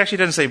notice she actually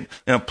doesn't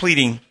say,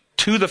 pleading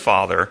to the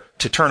Father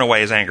to turn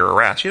away his anger or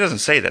wrath. She doesn't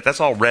say that. That's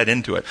all read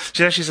into it.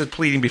 She actually says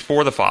pleading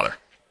before the Father.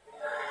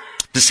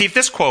 To see if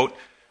this quote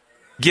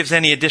gives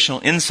any additional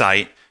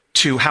insight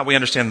to how we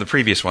understand the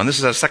previous one. This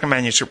is a second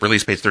manuscript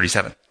release, page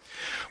 37.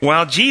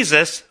 While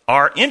Jesus,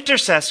 our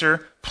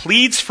intercessor,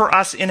 pleads for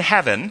us in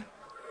heaven.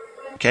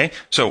 Okay,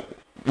 so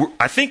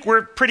I think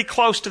we're pretty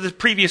close to the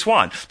previous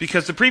one,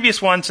 because the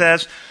previous one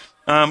says,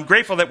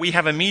 grateful that we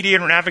have a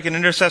mediator, an advocate, an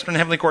intercessor in the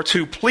heavenly courts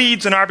who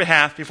pleads in our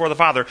behalf before the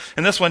Father.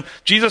 And this one,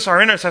 Jesus,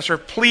 our intercessor,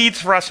 pleads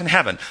for us in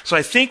heaven. So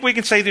I think we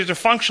can say these are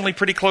functionally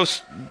pretty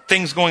close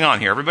things going on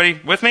here. Everybody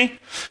with me?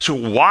 So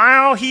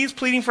while he's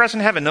pleading for us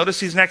in heaven, notice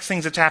these next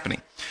things that's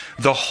happening.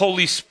 The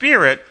Holy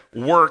Spirit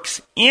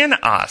works in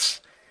us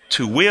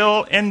to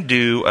will and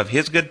do of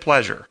his good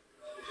pleasure.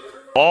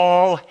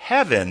 All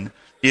heaven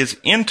is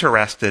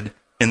interested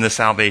in the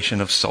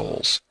salvation of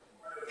souls.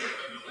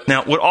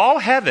 Now, would all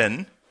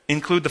heaven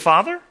include the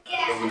Father?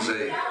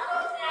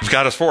 If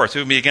God is for us, who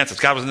would be against us?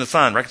 God was in the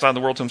Son, reconciling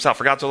the world to himself.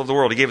 For God so loved the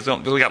world, he gave his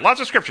own. We got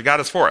lots of scripture. God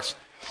is for us.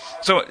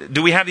 So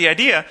do we have the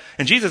idea?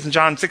 And Jesus in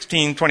John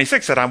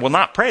 16:26 said, I will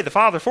not pray the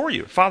Father for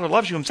you. The Father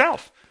loves you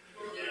himself.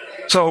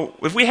 So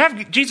if we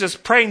have Jesus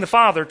praying the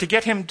Father to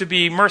get him to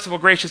be merciful,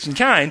 gracious, and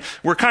kind,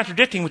 we're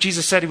contradicting what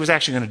Jesus said he was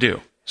actually going to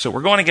do. So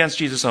we're going against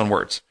Jesus' own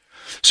words.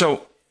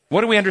 So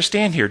what do we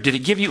understand here? Did it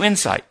give you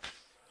insight?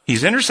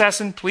 He's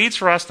intercessing, pleads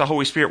for us, the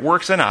Holy Spirit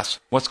works in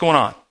us. What's going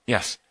on?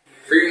 Yes?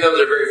 Even though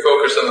they're very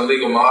focused on the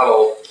legal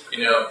model,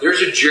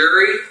 there's a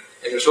jury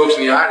and there's folks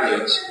in the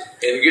audience,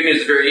 and the good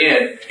news at the very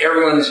end,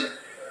 everyone's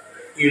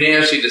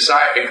unanimously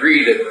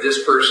agree that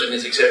this person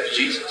has accepted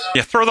Jesus.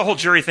 Yeah, throw the whole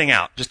jury thing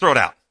out. Just throw it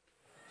out.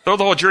 Throw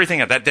the whole jury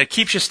thing out. That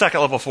keeps you stuck at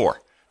level 4.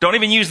 Don't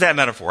even use that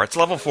metaphor. It's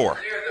level 4.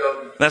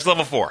 That's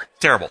level 4.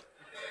 Terrible.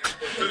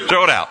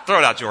 Throw it out. Throw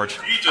it out, George.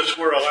 Jesus,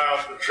 we're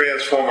allowed to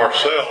transform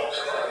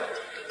ourselves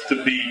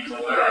to be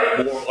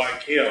more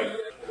like him.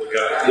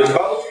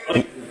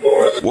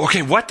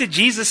 Okay, what did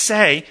Jesus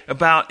say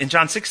about in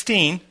John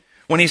 16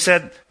 when he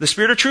said, the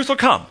Spirit of truth will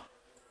come?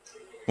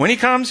 When he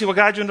comes, he will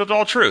guide you into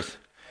all truth.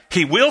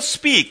 He will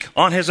speak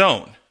on his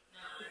own,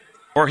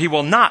 or he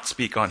will not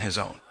speak on his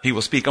own. He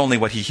will speak only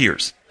what he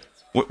hears.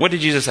 What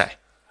did Jesus say?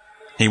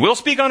 He will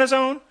speak on his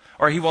own,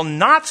 or he will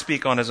not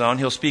speak on his own.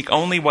 He'll speak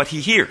only what he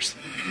hears.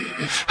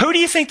 Who do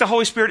you think the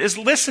Holy Spirit is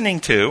listening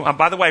to?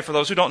 By the way, for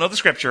those who don't know the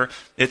scripture,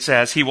 it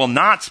says he will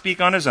not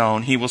speak on his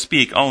own. He will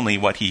speak only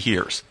what he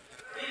hears.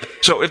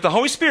 So if the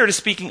Holy Spirit is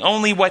speaking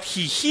only what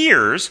he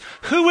hears,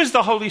 who is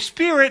the Holy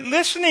Spirit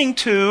listening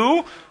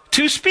to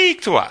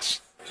speak to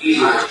us?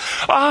 Jesus.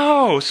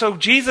 Oh, so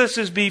Jesus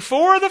is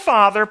before the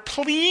Father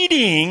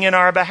pleading in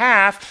our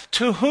behalf.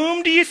 To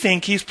whom do you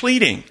think he's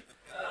pleading?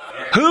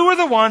 Who are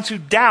the ones who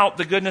doubt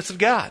the goodness of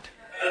God?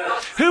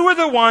 Who are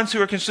the ones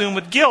who are consumed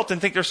with guilt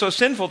and think they're so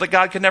sinful that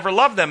God could never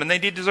love them and they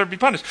deserve to be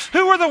punished?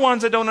 Who are the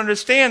ones that don't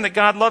understand that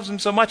God loves them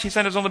so much he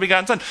sent his only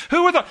begotten Son?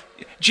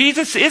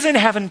 Jesus is in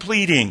heaven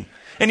pleading.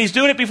 And he's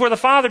doing it before the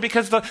Father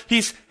because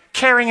he's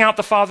carrying out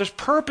the Father's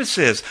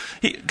purposes.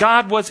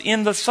 God was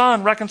in the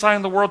Son,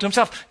 reconciling the world to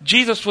himself.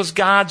 Jesus was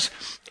God's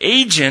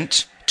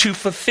agent to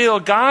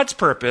fulfill God's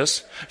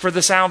purpose for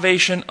the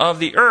salvation of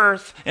the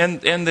earth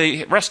and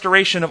the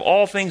restoration of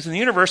all things in the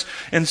universe.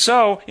 And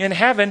so, in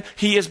heaven,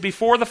 he is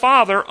before the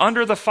Father,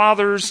 under the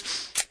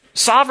Father's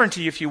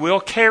sovereignty, if you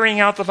will, carrying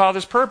out the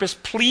Father's purpose,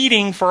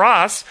 pleading for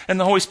us, and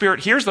the Holy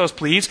Spirit hears those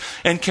pleas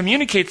and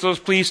communicates those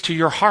pleas to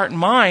your heart and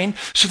mind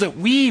so that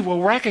we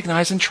will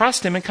recognize and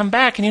trust him and come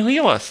back and he'll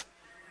heal us.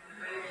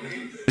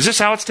 Is this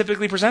how it's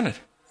typically presented?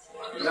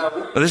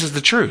 No. This is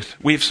the truth.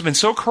 We've been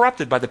so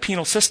corrupted by the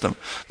penal system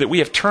that we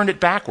have turned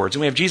it backwards, and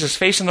we have Jesus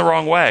facing the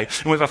wrong way,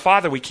 and we have a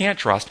Father we can't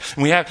trust,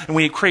 and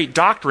we create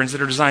doctrines that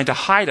are designed to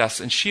hide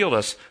us and shield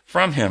us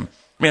from him.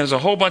 There's a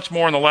whole bunch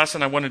more in the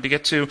lesson I wanted to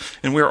get to,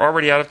 and we're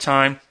already out of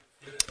time.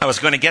 I was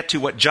going to get to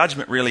what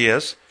judgment really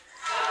is,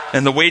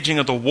 and the waging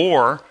of the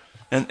war,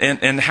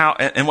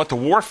 and what the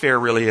warfare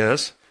really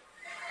is.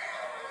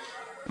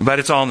 But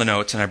it's all in the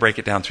notes, and I break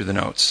it down through the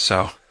notes.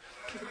 So,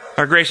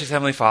 our gracious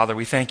Heavenly Father,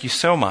 we thank you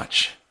so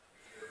much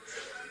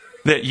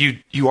that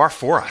you are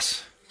for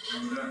us.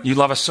 You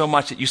love us so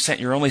much that you sent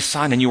your only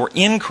Son, and you were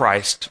in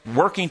Christ,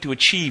 working to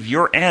achieve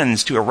your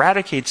ends, to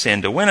eradicate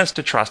sin, to win us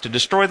to trust, to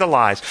destroy the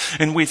lies.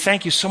 And we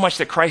thank you so much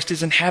that Christ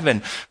is in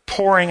heaven,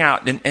 pouring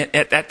out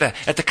at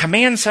the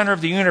command center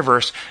of the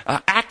universe,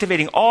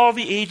 activating all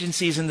the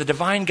agencies in the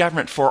divine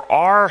government for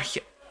our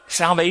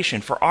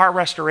salvation, for our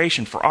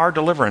restoration, for our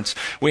deliverance.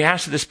 We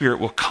ask that the Spirit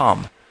will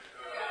come,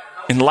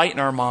 enlighten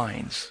our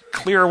minds,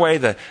 clear away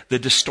the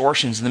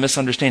distortions and the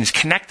misunderstandings,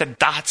 connect the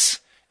dots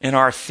in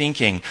our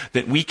thinking,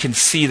 that we can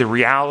see the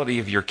reality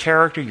of your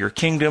character, your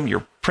kingdom,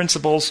 your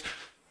principles,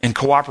 and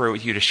cooperate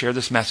with you to share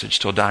this message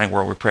to a dying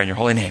world. We pray in your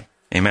holy name.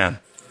 Amen.